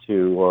listen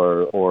to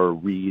or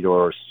read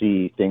or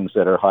see things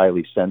that are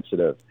highly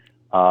sensitive?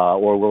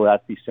 Or will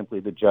that be simply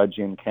the judge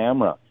in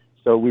camera?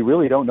 So we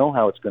really don't know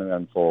how it's going to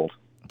unfold.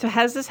 So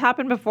has this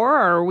happened before,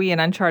 or are we in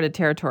uncharted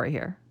territory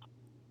here?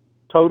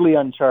 totally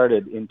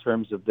uncharted in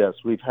terms of this.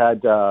 We've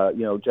had,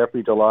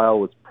 Jeffrey Delisle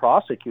was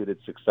prosecuted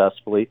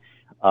successfully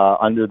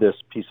under this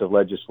piece of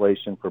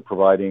legislation for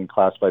providing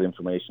classified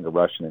information to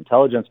Russian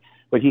intelligence,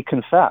 but he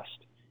confessed.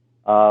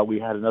 We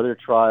had another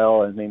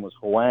trial. His name was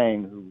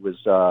Huang, who was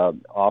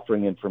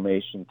offering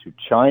information to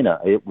China.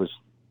 It was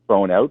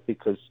thrown out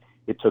because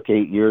it took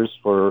 8 years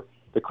for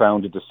the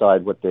Crown to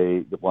decide what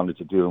they wanted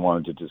to do and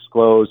wanted to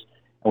disclose.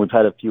 And we've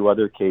had a few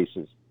other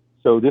cases.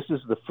 So this is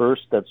the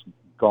first that's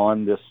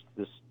gone this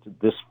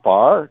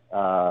far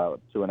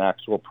to an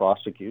actual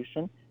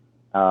prosecution,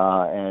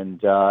 and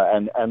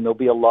there'll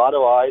be a lot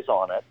of eyes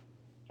on it.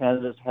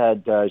 Canada's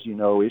had, as you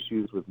know,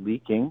 issues with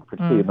leaking,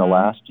 particularly in the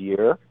last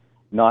year.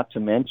 Not to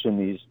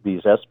mention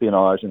these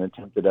espionage and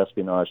attempted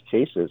espionage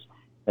cases.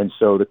 And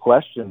so the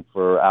question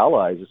for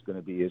allies is going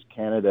to be, is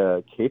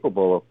Canada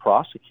capable of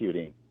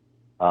prosecuting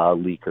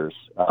leakers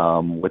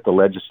with the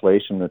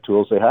legislation and the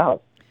tools they have?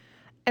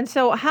 And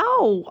so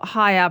how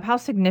high up, how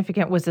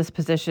significant was this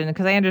position?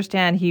 Because I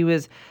understand he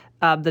was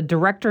the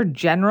Director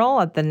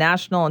General at the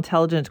National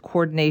Intelligence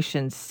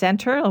Coordination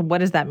Center. What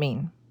does that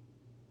mean?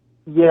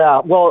 Yeah,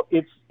 well,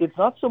 it's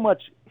not so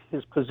much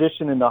his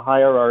position in the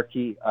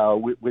hierarchy,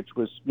 which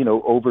was,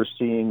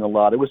 overseeing a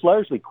lot. It was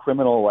largely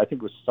criminal, I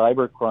think it was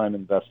cybercrime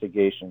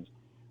investigations.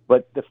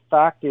 But the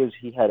fact is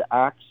he had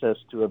access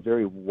to a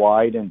very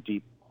wide and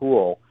deep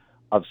pool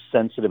of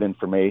sensitive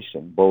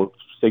information, both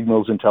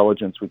signals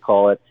intelligence, we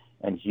call it,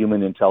 and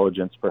human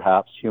intelligence,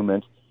 perhaps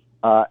human,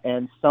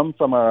 and some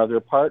from our other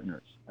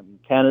partners. I mean,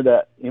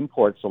 Canada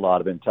imports a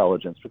lot of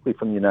intelligence, particularly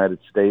from the United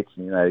States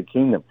and the United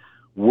Kingdom.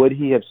 Would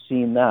he have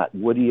seen that?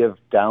 Would he have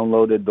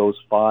downloaded those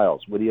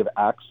files? Would he have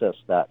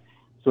accessed that?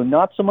 So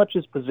not so much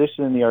his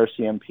position in the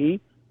RCMP,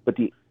 but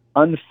the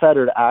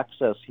unfettered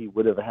access he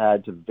would have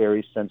had to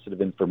very sensitive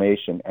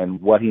information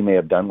and what he may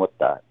have done with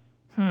that.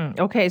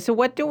 Okay, so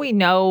what do we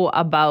know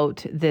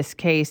about this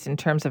case in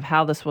terms of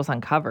how this was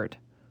uncovered?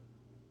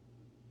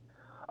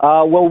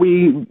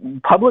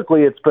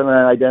 Publicly it's been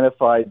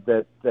identified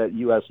that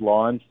U.S.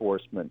 law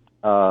enforcement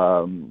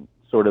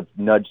sort of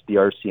nudged the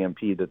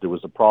RCMP that there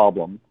was a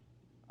problem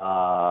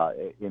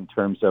in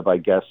terms of, I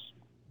guess,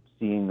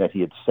 seeing that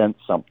he had sent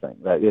something.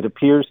 That it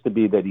appears to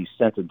be that he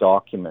sent a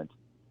document,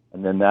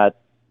 and then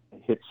that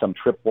hit some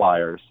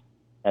tripwires,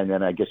 and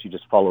then I guess you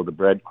just follow the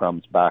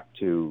breadcrumbs back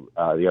to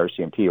the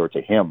RCMP or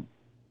to him.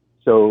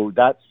 So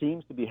that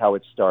seems to be how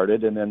it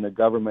started, and then the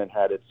government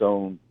had its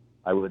own,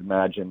 I would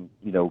imagine,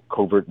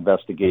 covert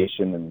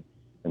investigation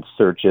and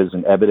searches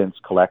and evidence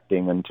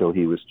collecting until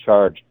he was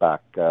charged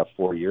back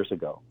 4 years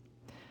ago.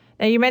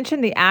 Now, you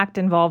mentioned the act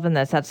involved in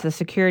this. That's the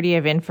Security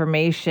of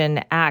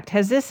Information Act.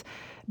 Has this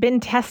been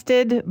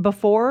tested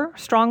before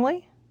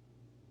strongly?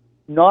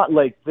 Not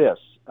like this.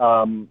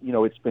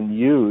 It's been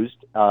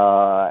used,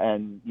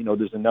 and,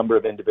 there's a number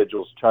of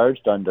individuals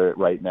charged under it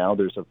right now.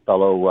 There's a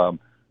fellow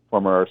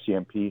former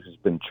RCMP who's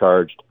been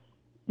charged,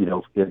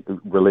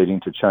 relating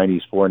to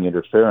Chinese foreign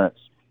interference.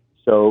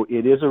 So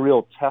it is a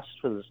real test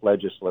for this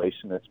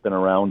legislation that's been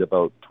around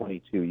about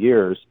 22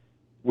 years,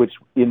 which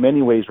in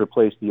many ways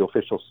replaced the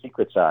Official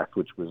Secrets Act,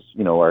 which was,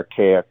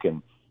 archaic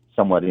and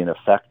somewhat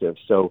ineffective.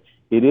 So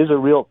it is a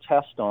real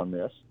test on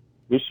this.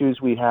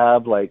 Issues we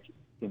have like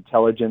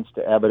intelligence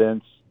to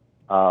evidence,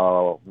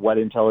 what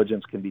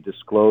intelligence can be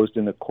disclosed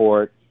in the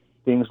court,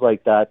 things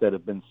like that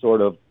have been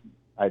sort of,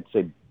 I'd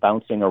say,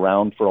 bouncing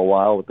around for a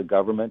while with the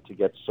government to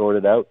get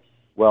sorted out.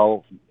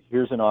 Well,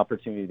 here's an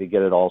opportunity to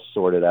get it all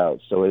sorted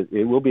out. So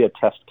it will be a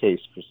test case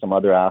for some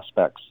other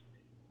aspects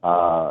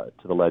to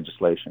the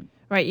legislation.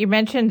 Right. You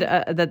mentioned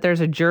that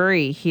there's a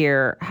jury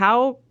here.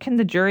 How can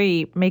the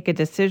jury make a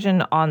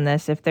decision on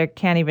this if they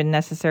can't even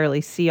necessarily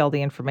see all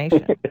the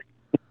information?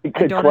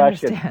 I don't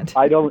understand.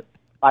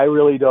 I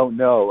really don't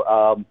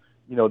know.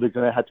 There's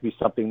going to have to be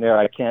something there.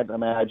 I can't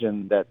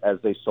imagine that as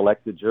they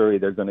select the jury,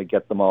 they're going to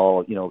get them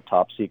all,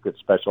 top secret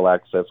special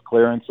access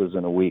clearances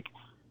in a week.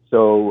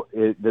 So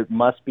there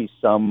must be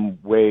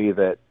some way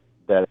that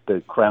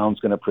the Crown's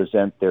going to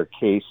present their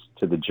case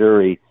to the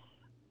jury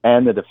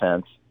and the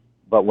defense.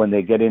 But when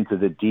they get into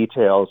the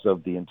details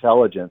of the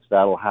intelligence,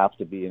 that'll have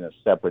to be in a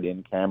separate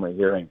in-camera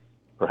hearing,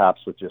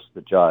 perhaps with just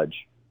the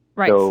judge.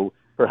 Right. So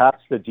perhaps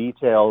the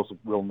details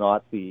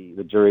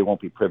the jury won't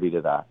be privy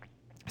to that.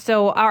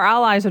 So our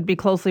allies would be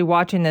closely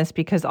watching this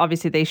because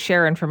obviously they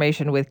share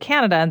information with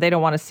Canada and they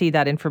don't want to see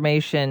that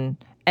information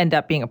end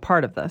up being a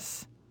part of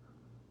this.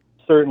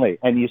 Certainly.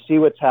 And you see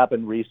what's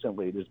happened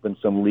recently. There's been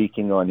some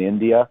leaking on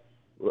India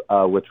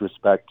with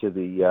respect to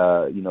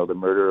the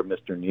murder of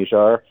Mr.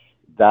 Nijar.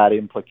 That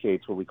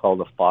implicates what we call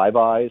the Five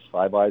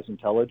Eyes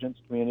intelligence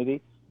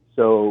community.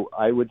 So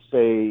I would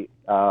say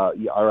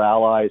our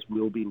allies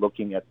will be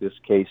looking at this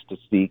case to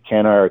see,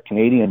 can our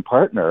Canadian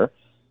partner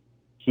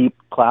keep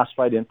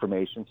classified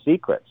information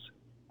secrets?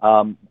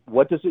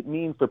 What does it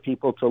mean for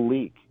people to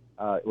leak?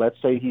 Let's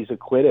say he's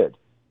acquitted.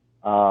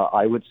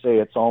 I would say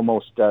it's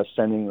almost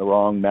sending the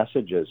wrong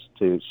messages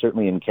to,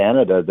 certainly in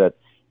Canada, that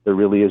there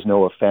really is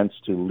no offense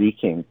to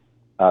leaking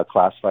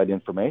classified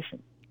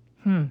information.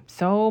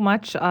 So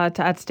much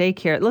at stake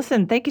here.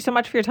 Listen, thank you so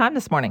much for your time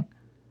this morning.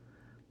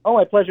 Oh,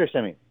 my pleasure,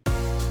 Simi.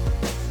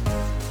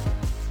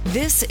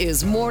 This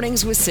is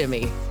Mornings with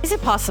Simi. Is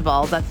it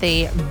possible that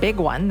the big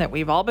one that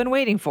we've all been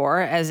waiting for,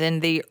 as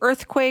in the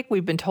earthquake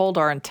we've been told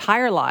our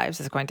entire lives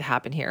is going to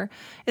happen here,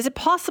 is it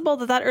possible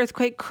that that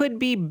earthquake could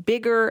be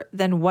bigger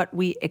than what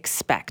we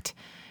expect?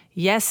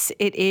 Yes,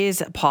 it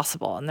is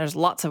possible, and there's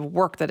lots of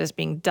work that is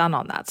being done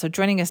on that. So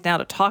joining us now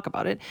to talk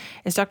about it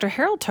is Dr.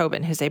 Harold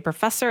Tobin, who's a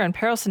professor and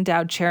Pearson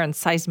Endowed Chair in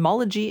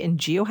Seismology and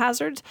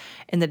Geohazards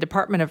in the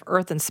Department of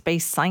Earth and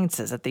Space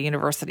Sciences at the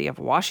University of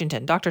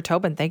Washington. Dr.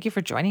 Tobin, thank you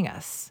for joining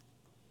us.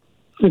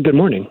 Good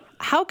morning.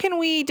 How can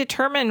we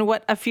determine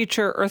what a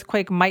future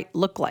earthquake might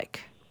look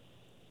like?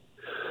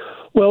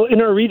 Well,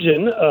 in our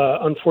region,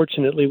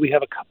 unfortunately, we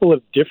have a couple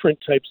of different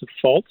types of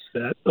faults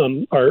that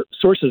are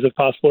sources of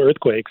possible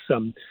earthquakes.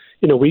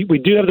 We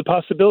do have the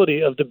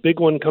possibility of the big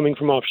one coming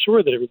from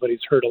offshore that everybody's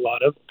heard a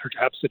lot of,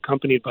 perhaps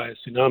accompanied by a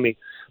tsunami.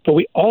 But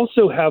we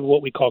also have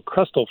what we call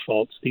crustal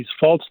faults, these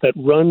faults that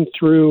run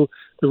through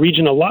the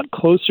region a lot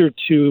closer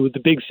to the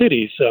big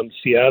cities,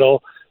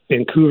 Seattle,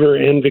 Vancouver,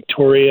 and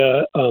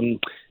Victoria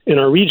in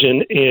our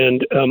region.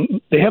 And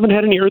they haven't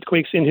had any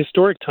earthquakes in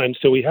historic times,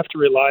 so we have to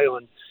rely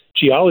on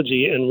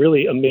geology and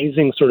really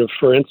amazing sort of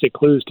forensic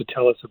clues to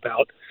tell us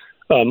about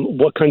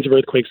what kinds of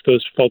earthquakes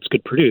those faults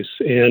could produce.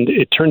 And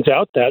it turns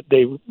out that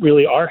they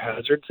really are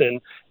hazards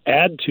and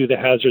add to the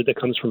hazard that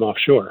comes from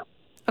offshore.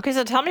 Okay,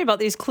 so tell me about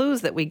these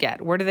clues that we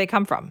get. Where do they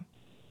come from?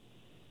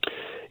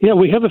 Yeah,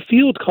 we have a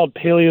field called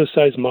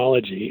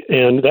paleoseismology,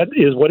 and that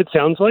is what it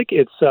sounds like.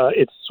 It's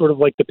sort of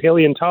like the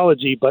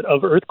paleontology, but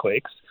of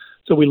earthquakes.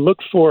 So we look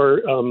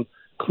for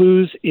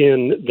clues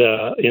in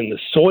the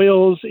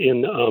soils,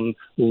 in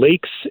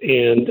lakes,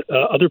 and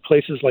other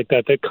places like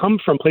that come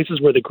from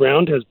places where the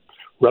ground has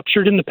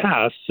ruptured in the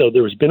past. So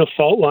there has been a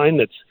fault line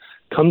that's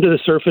come to the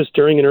surface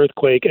during an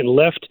earthquake and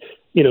left,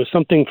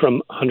 something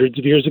from hundreds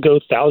of years ago,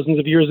 thousands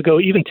of years ago,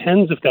 even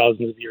tens of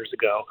thousands of years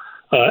ago,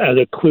 as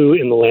a clue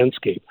in the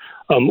landscape.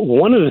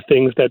 One of the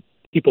things that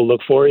people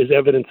look for is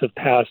evidence of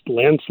past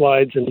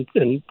landslides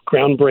and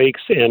ground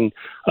breaks and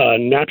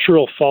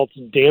natural faults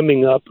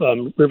damming up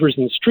rivers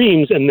and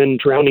streams and then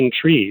drowning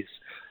trees.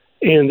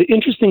 And the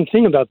interesting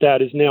thing about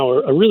that is now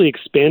a really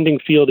expanding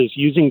field is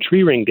using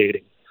tree ring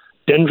dating,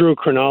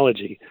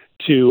 dendrochronology,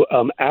 to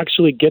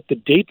actually get the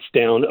dates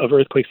down of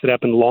earthquakes that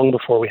happened long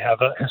before we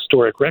have a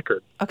historic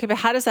record. Okay, but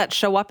how does that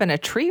show up in a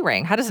tree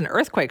ring? How does an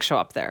earthquake show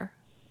up there?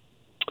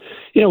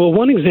 Yeah, well,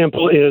 one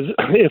example is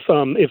if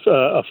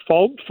a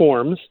fault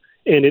forms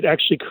and it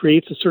actually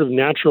creates a sort of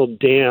natural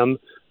dam,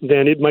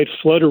 then it might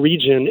flood a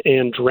region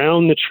and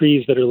drown the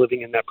trees that are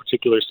living in that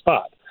particular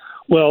spot.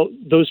 Well,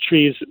 those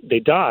trees, they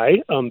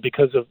die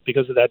because of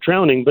that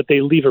drowning, but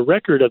they leave a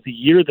record of the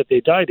year that they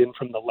died in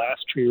from the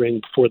last tree ring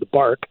before the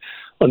bark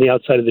on the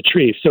outside of the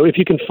tree. So if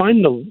you can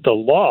find the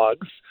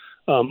logs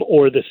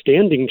or the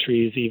standing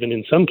trees, even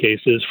in some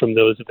cases, from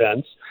those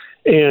events,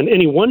 and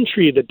any one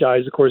tree that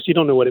dies, of course, you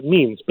don't know what it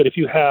means. But if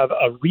you have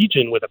a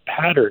region with a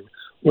pattern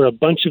where a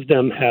bunch of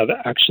them have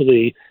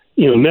actually,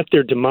 met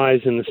their demise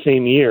in the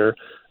same year,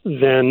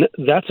 then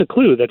that's a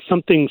clue that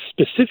something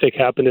specific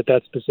happened at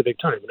that specific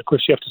time. And of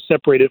course, you have to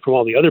separate it from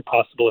all the other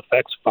possible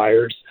effects,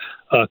 fires,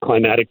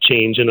 climatic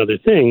change, and other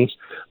things.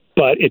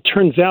 But it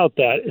turns out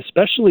that,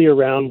 especially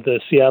around the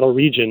Seattle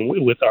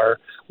region, with our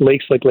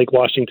lakes like Lake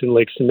Washington,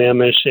 Lake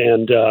Sammamish,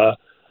 and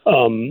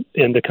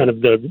the kind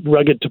of the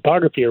rugged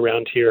topography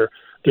around here,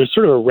 there's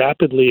sort of a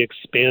rapidly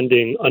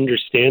expanding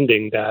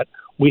understanding that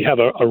we have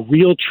a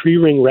real tree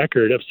ring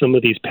record of some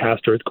of these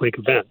past earthquake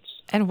events.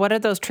 And what are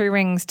those tree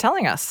rings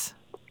telling us?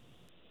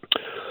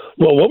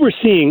 Well, what we're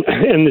seeing,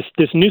 and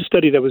this new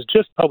study that was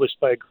just published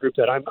by a group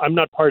that I'm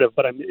not part of,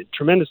 but I'm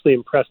tremendously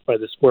impressed by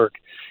this work,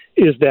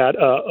 is that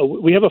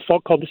we have a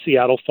fault called the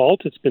Seattle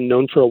Fault. It's been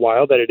known for a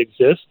while that it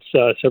exists,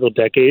 several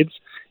decades.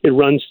 It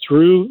runs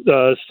through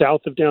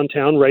south of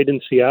downtown, right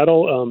in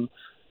Seattle,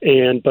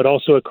 but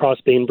also across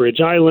Bainbridge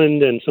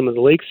Island and some of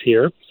the lakes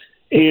here.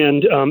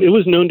 And it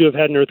was known to have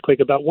had an earthquake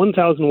about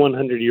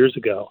 1,100 years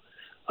ago.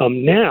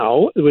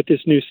 Now, with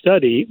this new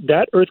study,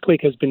 that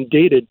earthquake has been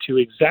dated to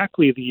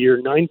exactly the year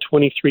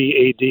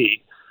 923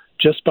 AD,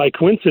 just by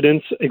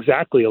coincidence,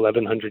 exactly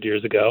 1,100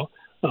 years ago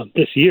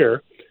this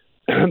year,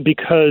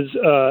 because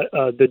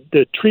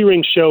the tree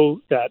rings show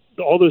that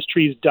all those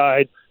trees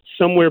died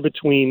somewhere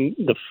between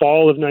the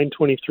fall of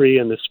 923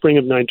 and the spring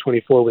of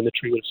 924 when the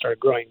tree would have started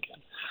growing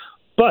again.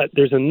 But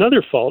there's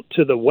another fault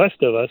to the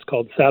west of us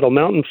called Saddle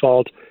Mountain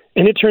Fault,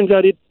 and it turns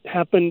out it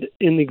happened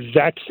in the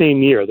exact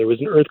same year. There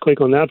was an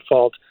earthquake on that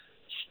fault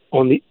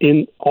also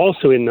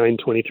in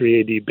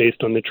 923 AD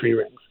based on the tree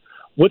rings.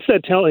 What's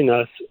that telling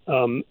us?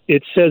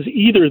 It says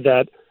either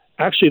that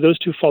actually those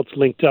two faults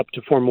linked up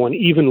to form one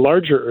even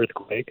larger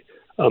earthquake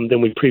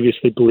than we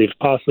previously believed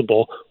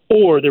possible,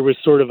 or there was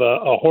sort of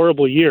a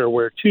horrible year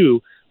where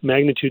two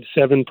magnitude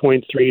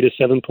 7.3 to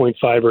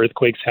 7.5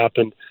 earthquakes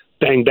happened,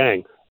 bang,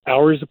 bang,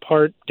 hours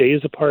apart,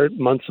 days apart,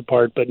 months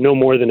apart, but no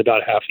more than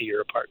about half a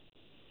year apart.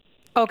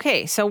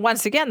 Okay, so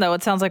once again, though,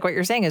 it sounds like what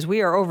you're saying is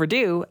we are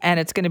overdue, and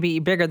it's going to be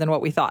bigger than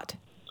what we thought.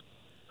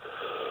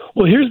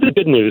 Well, here's the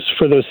good news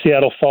for those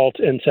Seattle Fault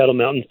and Saddle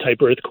Mountain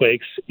type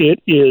earthquakes.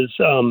 It is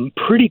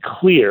pretty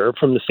clear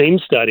from the same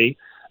study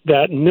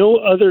that no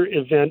other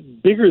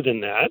event bigger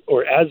than that,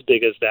 or as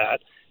big as that,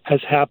 has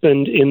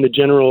happened in the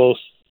general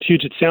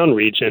Puget Sound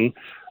region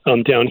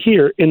down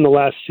here in the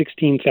last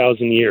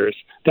 16,000 years.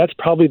 That's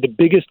probably the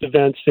biggest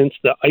event since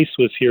the ice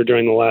was here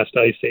during the last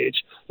ice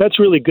age. That's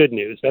really good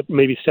news. That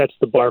maybe sets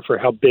the bar for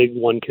how big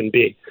one can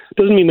be.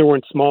 Doesn't mean there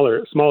weren't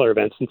smaller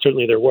events, and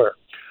certainly there were.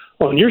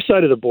 On your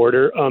side of the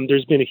border,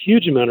 there's been a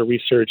huge amount of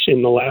research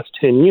in the last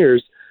 10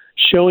 years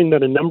showing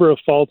that a number of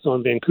faults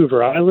on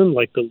Vancouver Island,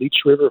 like the Leech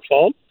River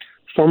Fault,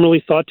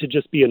 formerly thought to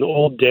just be an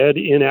old, dead,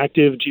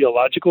 inactive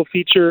geological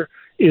feature,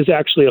 is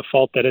actually a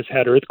fault that has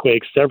had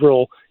earthquakes,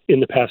 several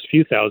in the past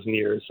few thousand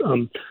years.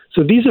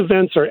 So these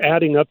events are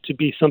adding up to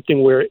be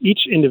something where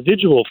each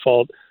individual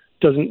fault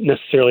doesn't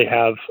necessarily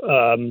have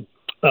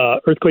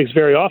earthquakes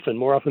very often,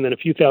 more often than a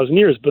few thousand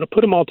years, but put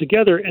them all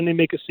together and they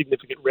make a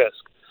significant risk.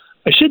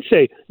 I should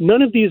say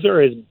none of these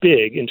are as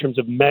big in terms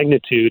of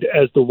magnitude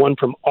as the one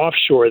from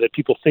offshore that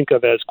people think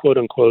of as, quote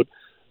unquote,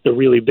 the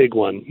really big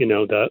one,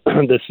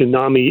 the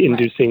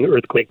tsunami-inducing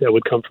earthquake that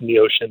would come from the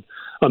ocean.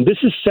 This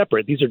is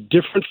separate. These are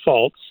different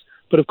faults,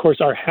 but of course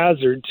our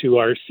hazard to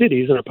our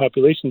cities and our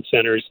population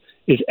centers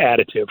is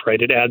additive,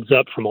 right? It adds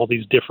up from all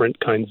these different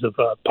kinds of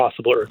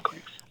possible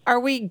earthquakes. Are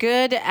we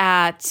good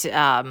at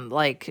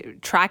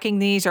tracking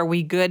these?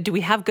 Do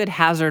we have good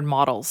hazard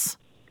models?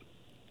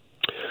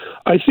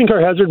 I think our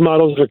hazard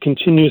models are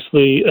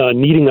continuously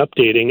needing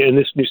updating, and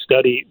this new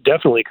study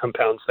definitely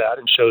compounds that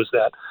and shows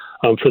that.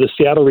 For the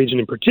Seattle region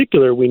in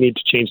particular, we need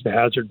to change the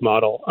hazard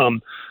model.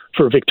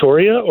 For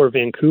Victoria or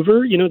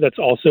Vancouver, that's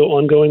also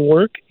ongoing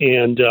work,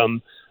 and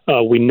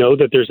we know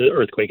that there's an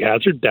earthquake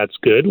hazard. That's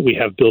good. We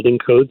have building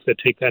codes that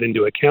take that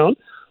into account,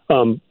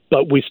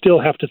 but we still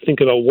have to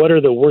think about what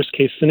are the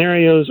worst-case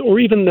scenarios, or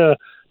even the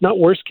not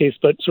worst case,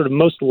 but sort of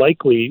most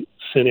likely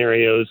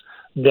scenarios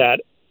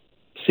that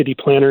city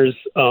planners,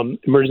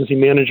 emergency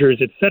managers,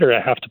 et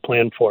cetera, have to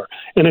plan for.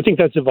 And I think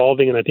that's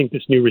evolving, and I think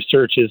this new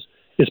research is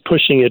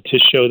pushing it to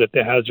show that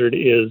the hazard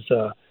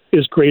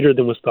is greater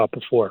than was thought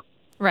before.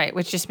 Right,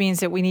 which just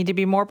means that we need to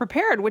be more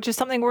prepared, which is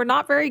something we're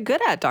not very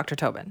good at, Dr.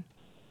 Tobin.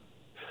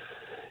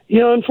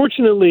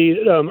 Unfortunately,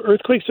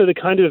 earthquakes are the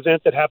kind of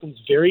event that happens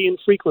very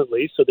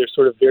infrequently, so they're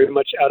sort of very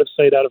much out of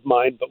sight, out of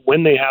mind. But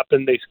when they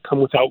happen, they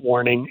come without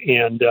warning,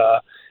 and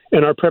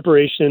our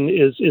preparation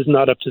is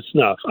not up to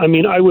snuff. I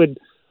mean, I would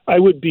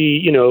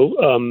be,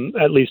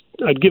 at least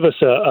I'd give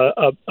us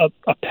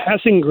a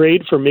passing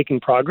grade for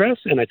making progress,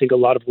 and I think a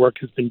lot of work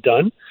has been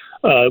done.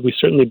 We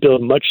certainly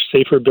build much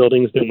safer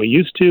buildings than we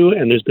used to,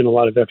 and there's been a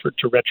lot of effort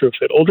to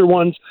retrofit older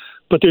ones.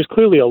 But there's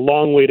clearly a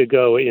long way to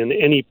go in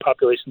any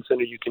population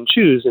center you can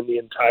choose in the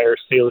entire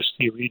Salish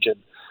Sea region.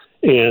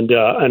 And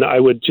I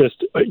would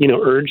just,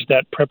 urge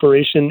that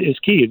preparation is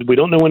key. We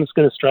don't know when it's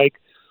going to strike.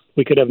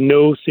 We could have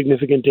no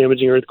significant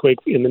damaging earthquake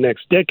in the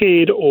next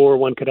decade, or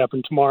one could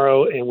happen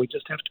tomorrow, and we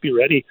just have to be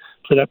ready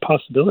for that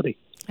possibility.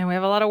 And we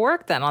have a lot of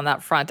work then on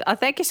that front.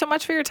 Thank you so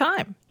much for your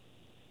time.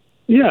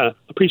 Yeah,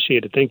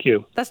 appreciate it. Thank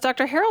you. That's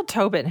Dr. Harold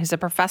Tobin, who's a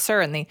professor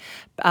in the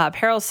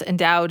Perels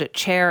Endowed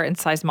Chair in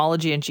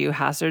Seismology and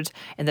Geohazards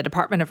in the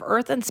Department of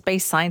Earth and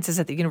Space Sciences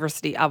at the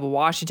University of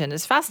Washington.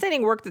 It's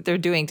fascinating work that they're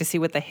doing to see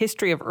what the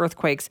history of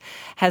earthquakes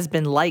has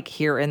been like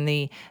here in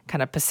the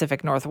kind of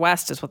Pacific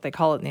Northwest, is what they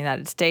call it in the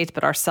United States,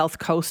 but our South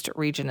Coast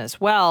region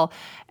as well,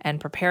 and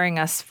preparing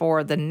us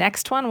for the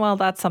next one. Well,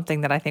 that's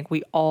something that I think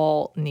we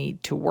all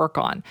need to work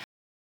on.